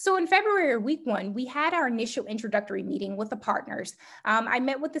 So in February, week 1, we had our initial introductory meeting with the partners. I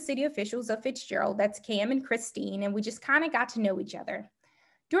met with the city officials of Fitzgerald, that's Cam and Christine, and we just kind of got to know each other.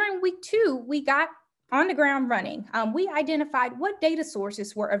 During week 2, we got on the ground running. We identified what data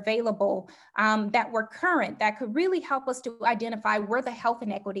sources were available that were current that could really help us to identify where the health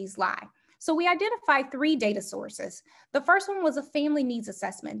inequities lie. So we identified 3 data sources. The first one was a family needs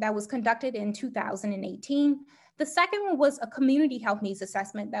assessment that was conducted in 2018. The second one was a community health needs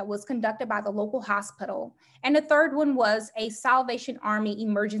assessment that was conducted by the local hospital. And the third one was a Salvation Army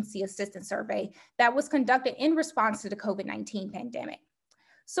emergency assistance survey that was conducted in response to the COVID-19 pandemic.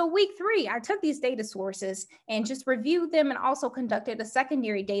 So week 3, I took these data sources and just reviewed them and also conducted a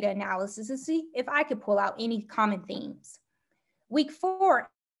secondary data analysis to see if I could pull out any common themes. Week 4,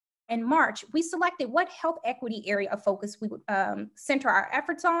 in March, we selected what health equity area of focus we would center our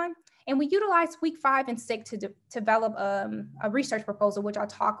efforts on. And we utilized week 5 and 6 to develop a research proposal, which I'll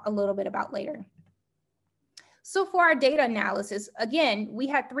talk a little bit about later. So for our data analysis, again, we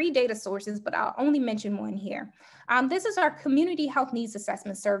had 3 data sources, but I'll only mention one here. This is our community health needs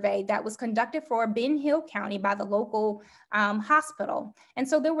assessment survey that was conducted for Ben Hill County by the local hospital. And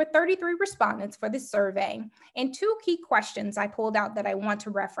so there were 33 respondents for this survey and 2 key questions I pulled out that I want to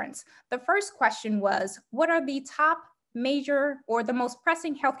reference. The first question was, what are the top major or the most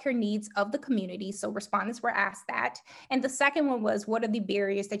pressing healthcare needs of the community? So respondents were asked that. And the second one was, what are the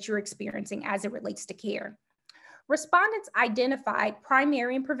barriers that you're experiencing as it relates to care? Respondents identified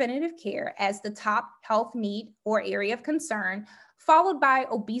primary and preventative care as the top health need or area of concern, followed by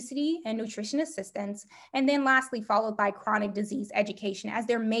obesity and nutrition assistance, and then lastly followed by chronic disease education as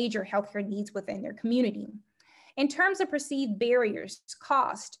their major healthcare needs within their community. In terms of perceived barriers,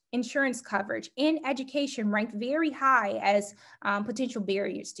 cost, insurance coverage, and education ranked very high as potential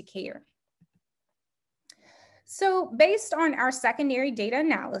barriers to care. So based on our secondary data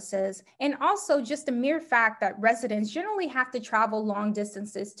analysis, and also just the mere fact that residents generally have to travel long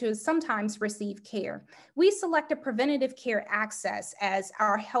distances to sometimes receive care, we selected preventative care access as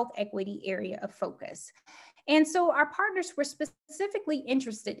our health equity area of focus. And so our partners were specifically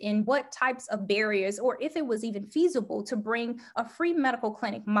interested in what types of barriers, or if it was even feasible to bring a free medical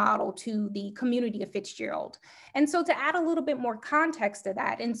clinic model to the community of Fitzgerald. And so to add a little bit more context to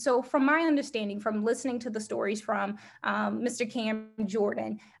that, and so from my understanding, from listening to the stories from Mr. Cam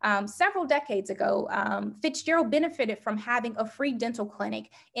Jordan, several decades ago, Fitzgerald benefited from having a free dental clinic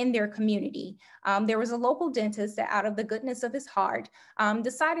in their community. There was a local dentist that, out of the goodness of his heart,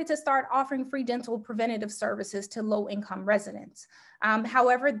 decided to start offering free dental preventative services to low-income residents.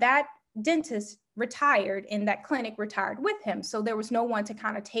 However, that dentist retired and that clinic retired with him. So there was no one to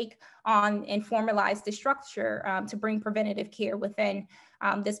kind of take on and formalize the structure to bring preventative care within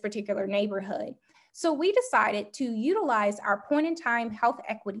this particular neighborhood. So we decided to utilize our point-in-time health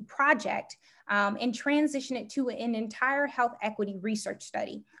equity project and transition it to an entire health equity research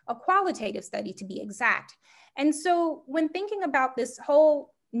study, a qualitative study to be exact. And so when thinking about this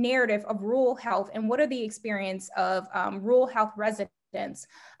whole narrative of rural health and what are the experience of rural health residents residents.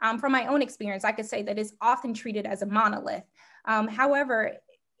 From my own experience, I could say that it's often treated as a monolith. However,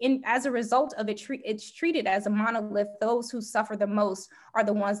 as a result of it's treated as a monolith, those who suffer the most are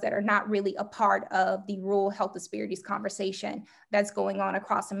the ones that are not really a part of the rural health disparities conversation that's going on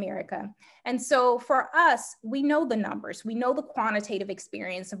across America. And so for us, we know the numbers. We know the quantitative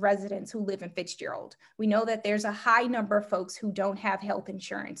experience of residents who live in Fitzgerald. We know that there's a high number of folks who don't have health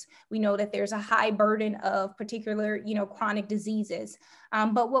insurance. We know that there's a high burden of particular, chronic diseases.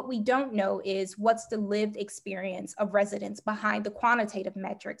 But what we don't know is what's the lived experience of residents behind the quantitative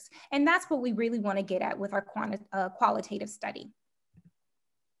metrics. And that's what we really want to get at with our qualitative study.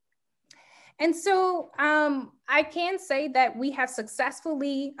 And so I can say that we have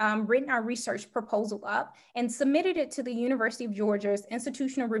successfully written our research proposal up and submitted it to the University of Georgia's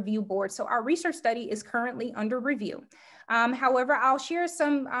Institutional Review Board. So our research study is currently under review. However, I'll share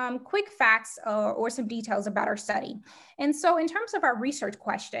some quick facts or some details about our study. And so in terms of our research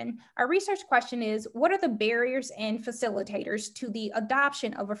question is, what are the barriers and facilitators to the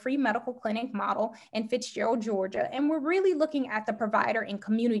adoption of a free medical clinic model in Fitzgerald, Georgia? And we're really looking at the provider and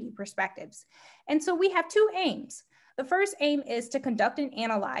community perspectives. And so we have two aims. The first aim is to conduct and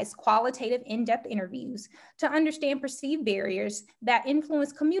analyze qualitative in-depth interviews to understand perceived barriers that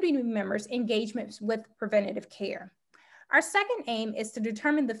influence community members' engagement with preventative care. Our second aim is to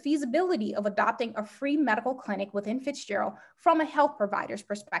determine the feasibility of adopting a free medical clinic within Fitzgerald from a health provider's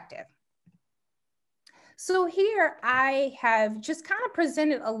perspective. So here I have just kind of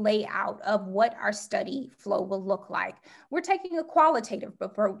presented a layout of what our study flow will look like. We're taking a qualitative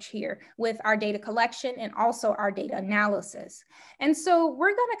approach here with our data collection and also our data analysis. And so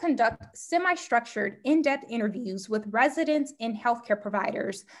we're going to conduct semi-structured in-depth interviews with residents and healthcare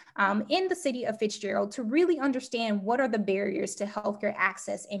providers in the city of Fitzgerald to really understand what are the barriers to healthcare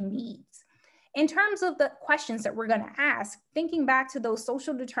access and needs. In terms of the questions that we're going to ask, thinking back to those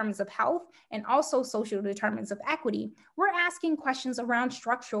social determinants of health and also social determinants of equity, we're asking questions around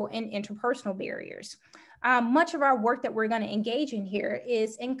structural and interpersonal barriers. Much of our work that we're going to engage in here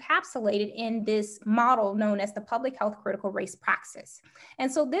is encapsulated in this model known as the public health critical race praxis.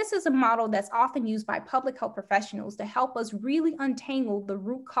 And so this is a model that's often used by public health professionals to help us really untangle the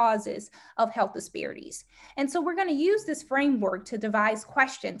root causes of health disparities. And so we're going to use this framework to devise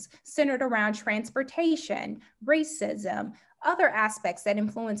questions centered around transportation, racism, other aspects that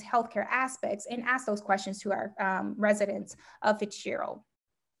influence healthcare aspects, and ask those questions to our residents of Fitzgerald.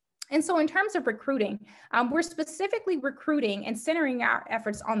 And so in terms of recruiting, we're specifically recruiting and centering our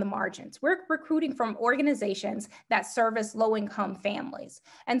efforts on the margins. We're recruiting from organizations that service low-income families.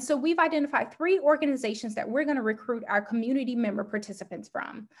 And so we've identified 3 organizations that we're going to recruit our community member participants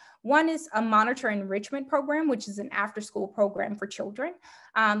from. One is a monitor enrichment program, which is an after-school program for children.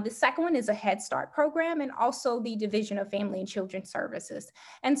 The second one is a Head Start program, and also the Division of Family and Children Services.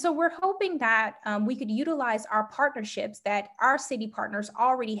 And so we're hoping that we could utilize our partnerships that our city partners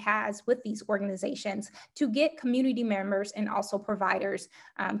already has with these organizations to get community members and also providers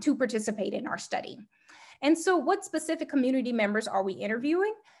to participate in our study. And so what specific community members are we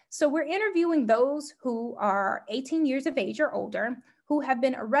interviewing? So we're interviewing those who are 18 years of age or older, who have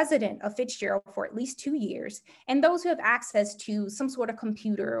been a resident of Fitzgerald for at least 2 years, and those who have access to some sort of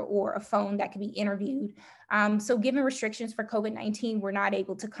computer or a phone that can be interviewed. So given restrictions for COVID-19, we're not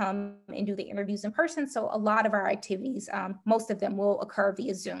able to come and do the interviews in person. So a lot of our activities, most of them will occur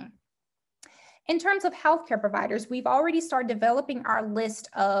via Zoom. In terms of healthcare providers, we've already started developing our list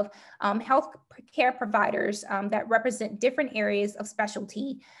of healthcare providers that represent different areas of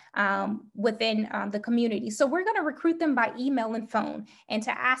specialty within the community. So we're going to recruit them by email and phone and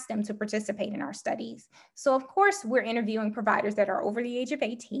to ask them to participate in our studies. So of course, we're interviewing providers that are over the age of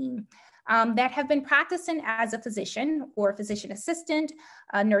 18, that have been practicing as a physician or a physician assistant,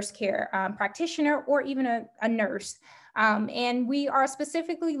 a nurse care practitioner, or even a nurse. And we are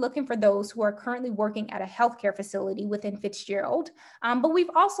specifically looking for those who are currently working at a healthcare facility within Fitzgerald. But we've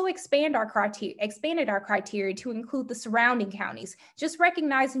also expanded our criteria to include the surrounding counties, just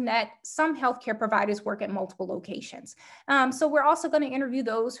recognizing that some healthcare providers work at multiple locations. So we're also going to interview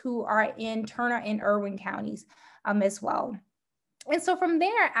those who are in Turner and Irwin counties as well. And so from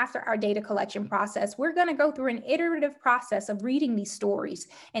there, after our data collection process, we're going to go through an iterative process of reading these stories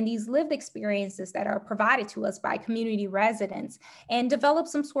and these lived experiences that are provided to us by community residents and develop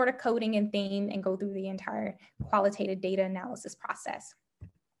some sort of coding and theme and go through the entire qualitative data analysis process.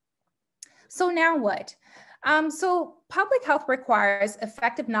 So now what? So public health requires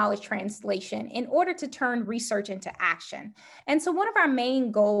effective knowledge translation in order to turn research into action. And so one of our main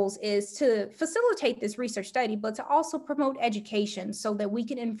goals is to facilitate this research study, but to also promote education so that we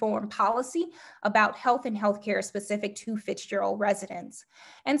can inform policy about health and healthcare specific to Fitzgerald residents.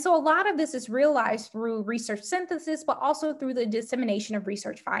 And so a lot of this is realized through research synthesis, but also through the dissemination of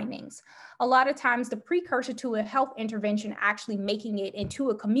research findings. A lot of times the precursor to a health intervention actually making it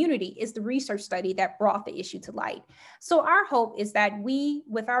into a community is the research study that brought the issue to light. So our hope is that we,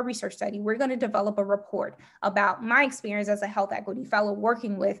 with our research study, we're going to develop a report about my experience as a health equity fellow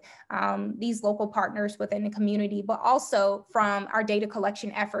working with these local partners within the community, but also from our data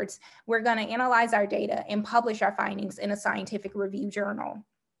collection efforts, we're going to analyze our data and publish our findings in a scientific review journal.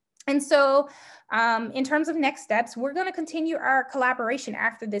 And so in terms of next steps, we're going to continue our collaboration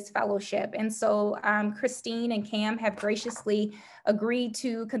after this fellowship. And so Christine and Cam have graciously agreed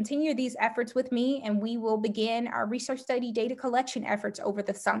to continue these efforts with me, and we will begin our research study data collection efforts over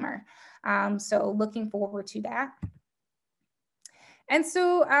the summer. So looking forward to that. And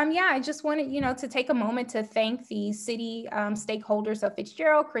so, yeah, I just wanted, to take a moment to thank the city stakeholders of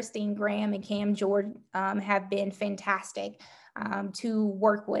Fitzgerald. Christine Graham and Cam George have been fantastic to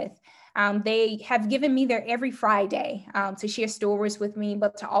work with. They have given me their every Friday to share stories with me,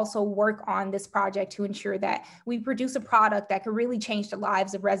 but to also work on this project to ensure that we produce a product that could really change the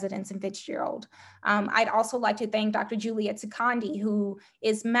lives of residents in Fitzgerald. I'd also like to thank Dr. Juliet Sikandi, who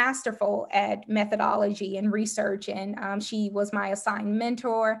is masterful at methodology and research, and she was my assigned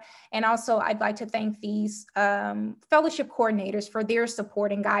mentor. And also I'd like to thank these fellowship coordinators for their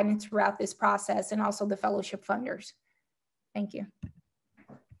support and guidance throughout this process, and also the fellowship funders. Thank you.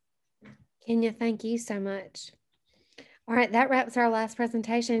 Kenya, thank you so much. All right, that wraps our last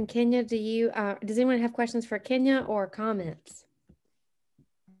presentation. Kenya, does anyone have questions for Kenya or comments?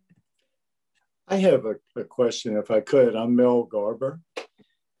 I have a question, if I could. I'm Mel Garber.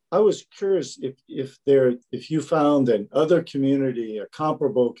 I was curious if you found another community, a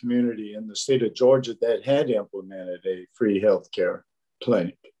comparable community in the state of Georgia that had implemented a free healthcare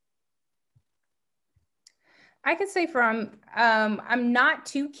clinic. I can say I'm not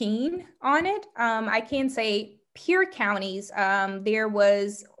too keen on it. I can say peer counties, there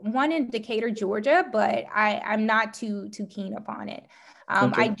was one in Decatur, Georgia, but I'm not too keen upon it.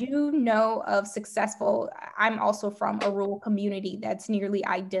 Okay. I do know of I'm also from a rural community that's nearly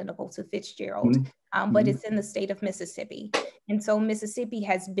identical to Fitzgerald, but it's in the state of Mississippi. And so Mississippi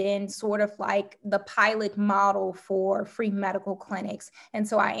has been sort of like the pilot model for free medical clinics. And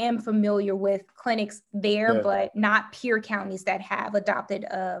so I am familiar with clinics there, but not peer counties that have adopted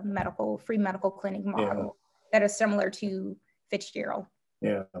a free medical clinic model that are similar to Fitzgerald.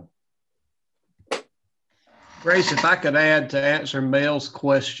 Yeah. Grace, if I could add to answer Mel's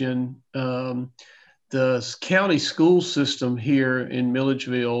question, the county school system here in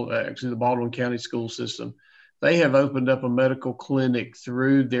Milledgeville, actually the Baldwin County school system, they have opened up a medical clinic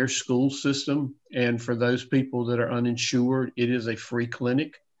through their school system. And for those people that are uninsured, it is a free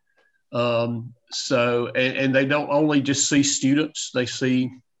clinic. And they don't only just see students, they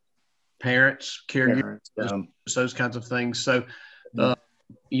see parents, caregivers, those kinds of things. So,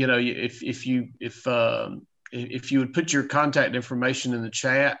 if you would put your contact information in the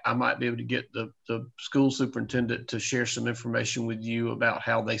chat, I might be able to get the school superintendent to share some information with you about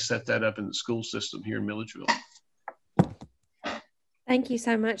how they set that up in the school system here in Milledgeville. Thank you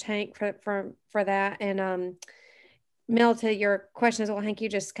so much, Hank, for that. And Mel, to your question as well, Hank, you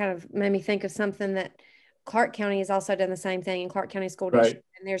just kind of made me think of something that Clark County has also done the same thing in Clark County School District.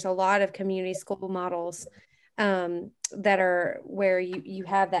 Right. And there's a lot of community school models that are where you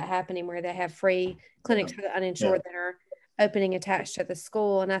have that happening, where they have free clinics for the uninsured that are opening attached to the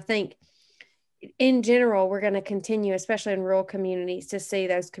school. And I think in general, we're going to continue, especially in rural communities, to see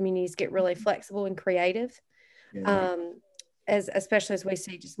those communities get really flexible and creative, especially as we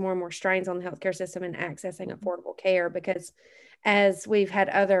see just more and more strains on the healthcare system and accessing affordable care, because as we've had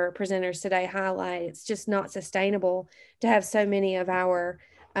other presenters today highlight, it's just not sustainable to have so many of our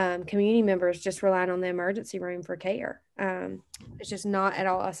community members just relying on the emergency room for care. It's just not at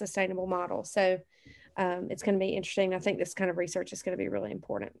all a sustainable model. So it's going to be interesting. I think this kind of research is going to be really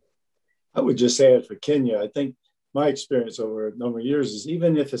important. I would just add for Kenya, I think my experience over a number of years is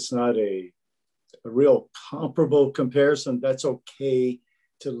even if it's not a real comparable comparison, that's okay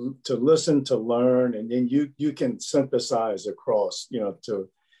to listen, to learn, and then you can synthesize across, to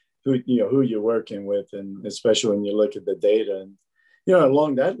who you're working with, and especially when you look at the data. And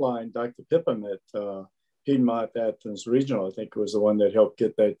along that line, Dr. Pippin at Piedmont Athens Regional, I think, was the one that helped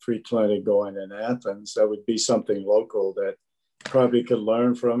get that free clinic going in Athens. That would be something local that probably could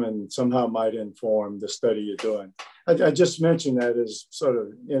learn from and somehow might inform the study you're doing. I just mentioned that as sort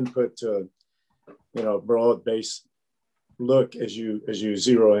of input to, you know, broad-based look as you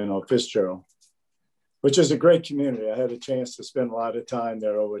zero in on Fitzgerald, which is a great community. I had a chance to spend a lot of time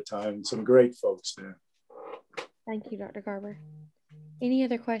there over time. Some great folks there. Thank you, Dr. Garber. Any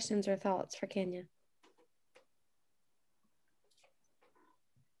other questions or thoughts for Kenya?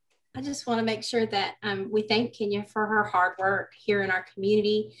 I just want to make sure that we thank Kenya for her hard work here in our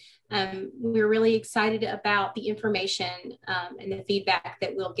community. We're really excited about the information and the feedback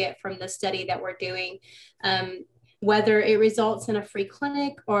that we'll get from the study that we're doing. Whether it results in a free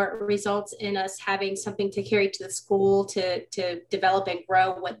clinic or it results in us having something to carry to the school to develop and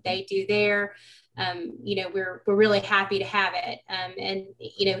grow what they do there. You know, we're really happy to have it. And,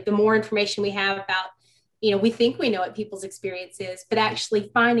 you know, the more information we have about, you know, we think we know what people's experience is, but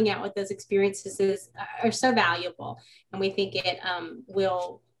actually finding out what those experiences are so valuable. And we think it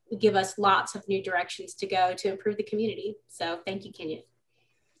will give us lots of new directions to go to improve the community. So thank you, Kenya.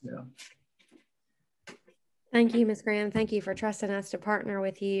 Yeah. Thank you, Ms. Graham. Thank you for trusting us to partner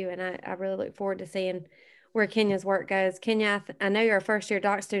with you. And I really look forward to seeing where Kenya's work goes. Kenya, I know you're a first-year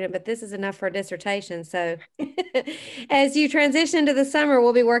doc student, but this is enough for a dissertation. So as you transition into the summer,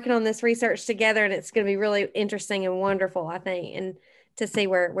 we'll be working on this research together, and it's going to be really interesting and wonderful, I think, and to see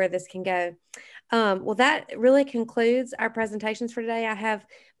where this can go. Well, that really concludes our presentations for today. I have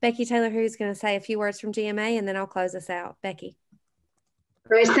Becky Taylor, who's going to say a few words from GMA, and then I'll close us out. Becky.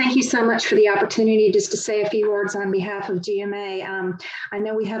 Grace, thank you so much for the opportunity just to say a few words on behalf of GMA. I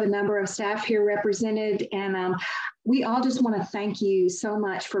know we have a number of staff here represented, and we all just want to thank you so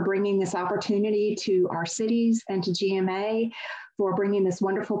much for bringing this opportunity to our cities and to GMA, for bringing this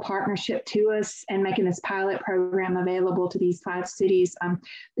wonderful partnership to us and making this pilot program available to these 5 cities.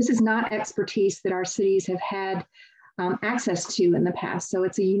 This is not expertise that our cities have had access to in the past. So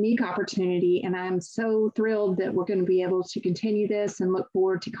it's a unique opportunity, and I'm so thrilled that we're going to be able to continue this and look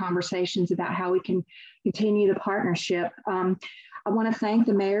forward to conversations about how we can continue the partnership. I want to thank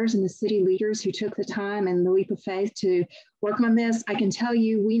the mayors and the city leaders who took the time and the leap of faith to work on this. I can tell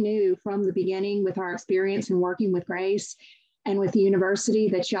you, we knew from the beginning with our experience in working with Grace and with the university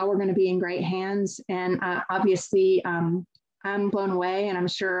that y'all were going to be in great hands. And obviously, I'm blown away, and I'm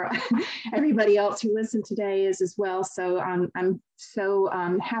sure everybody else who listened today is as well. So I'm so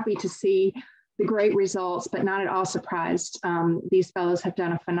happy to see the great results, but not at all surprised. These fellows have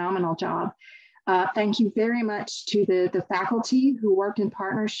done a phenomenal job. Thank you very much to the faculty who worked in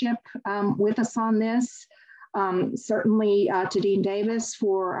partnership with us on this. Certainly to Dean Davis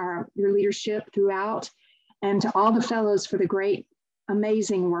for your leadership throughout, and to all the fellows for the great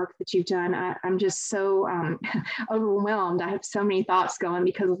amazing work that you've done. I'm just so overwhelmed. I have so many thoughts going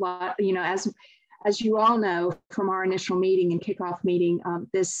because a lot, you know, as you all know from our initial meeting and kickoff meeting,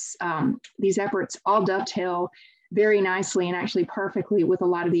 these efforts all dovetail very nicely and actually perfectly with a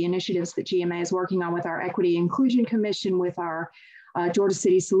lot of the initiatives that GMA is working on with our Equity Inclusion Commission, with our Georgia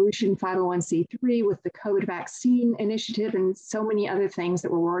City Solution 501c3, with the COVID vaccine initiative, and so many other things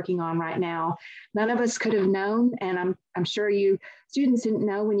that we're working on right now. None of us could have known, and I'm sure you students didn't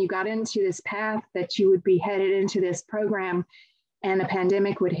know when you got into this path that you would be headed into this program and a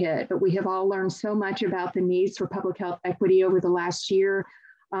pandemic would hit. But we have all learned so much about the needs for public health equity over the last year.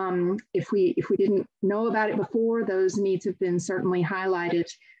 If we didn't know about it before, those needs have been certainly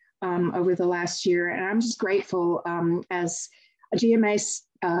highlighted over the last year. And I'm just grateful as a GMA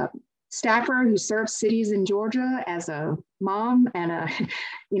staffer who serves cities in Georgia, as a mom and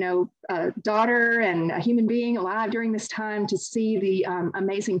a daughter and a human being alive during this time, to see the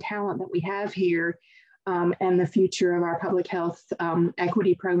amazing talent that we have here and the future of our public health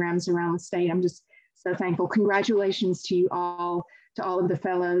equity programs around the state. I'm just so thankful. Congratulations to you all, to all of the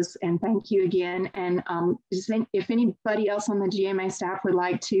fellows, and thank you again. And just think, if anybody else on the GMA staff would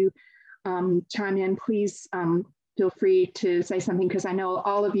like to chime in, please feel free to say something, because I know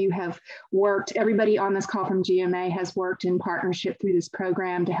all of you have worked, everybody on this call from GMA has worked in partnership through this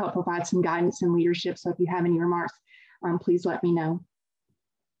program to help provide some guidance and leadership. So if you have any remarks, please let me know.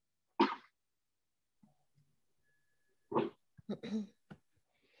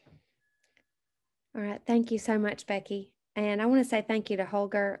 All right, thank you so much, Becky. And I want to say thank you to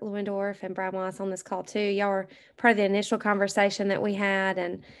Holger Lewendorf and Brian Wallace on this call too. Y'all were part of the initial conversation that we had.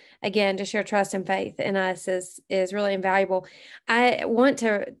 And again, just your trust and faith in us is really invaluable. I want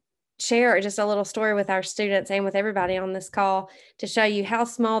to share just a little story with our students and with everybody on this call to show you how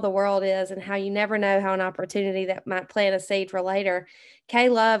small the world is and how you never know how an opportunity that might plant a seed for later. Kay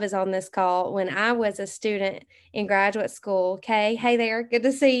Love is on this call. When I was a student in graduate school, Kay, hey there, good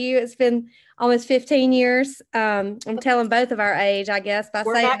to see you. It's been almost 15 years. I'm telling both of our age, I guess, by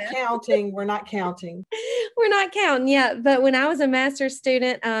We're saying not that. counting. We're not counting. We're not counting yet. But when I was a master's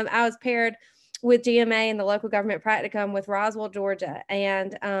student, I was paired with GMA and the local government practicum with Roswell, Georgia,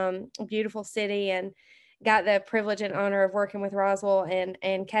 and a beautiful city, and got the privilege and honor of working with Roswell.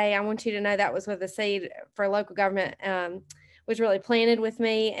 And Kay, I want you to know that was with the seed for local government was really planted with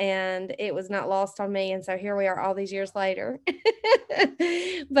me, and it was not lost on me. And so here we are all these years later.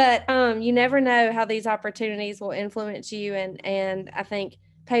 But you never know how these opportunities will influence you and I think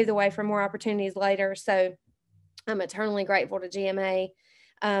pave the way for more opportunities later. So I'm eternally grateful to GMA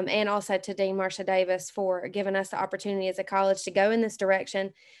and also to Dean Marcia Davis for giving us the opportunity as a college to go in this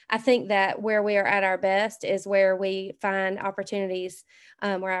direction. I think that where we are at our best is where we find opportunities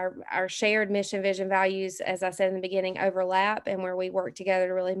where our shared mission, vision, values, as I said in the beginning, overlap, and where we work together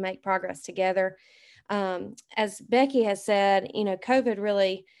to really make progress together. As Becky has said, you know, COVID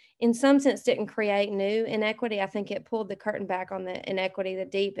really, in some sense, didn't create new inequity. I think it pulled the curtain back on the inequity, the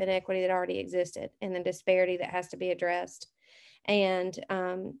deep inequity that already existed, and the disparity that has to be addressed. And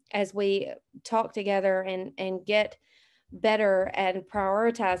as we talk together and get better at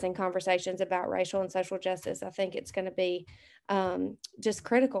prioritizing conversations about racial and social justice, I think it's going to be just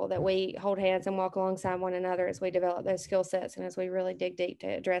critical that we hold hands and walk alongside one another as we develop those skill sets and as we really dig deep to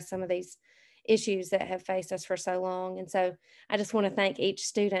address some of these issues that have faced us for so long. And so I just want to thank each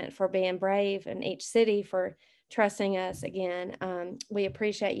student for being brave and each city for trusting us again. We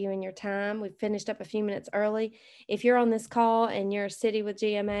appreciate you and your time. We've finished up a few minutes early. If you're on this call and you're a city with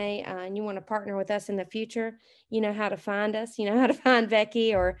GMA and you want to partner with us in the future, you know how to find us. You know how to find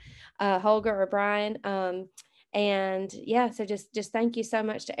Becky or Holger or Brian. And yeah, so just thank you so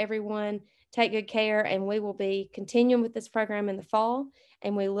much to everyone. Take good care, and we will be continuing with this program in the fall.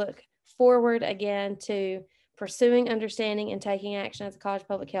 And we look forward again to pursuing understanding and taking action as a College of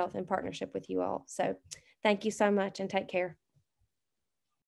Public Health in partnership with you all. So thank you so much and take care.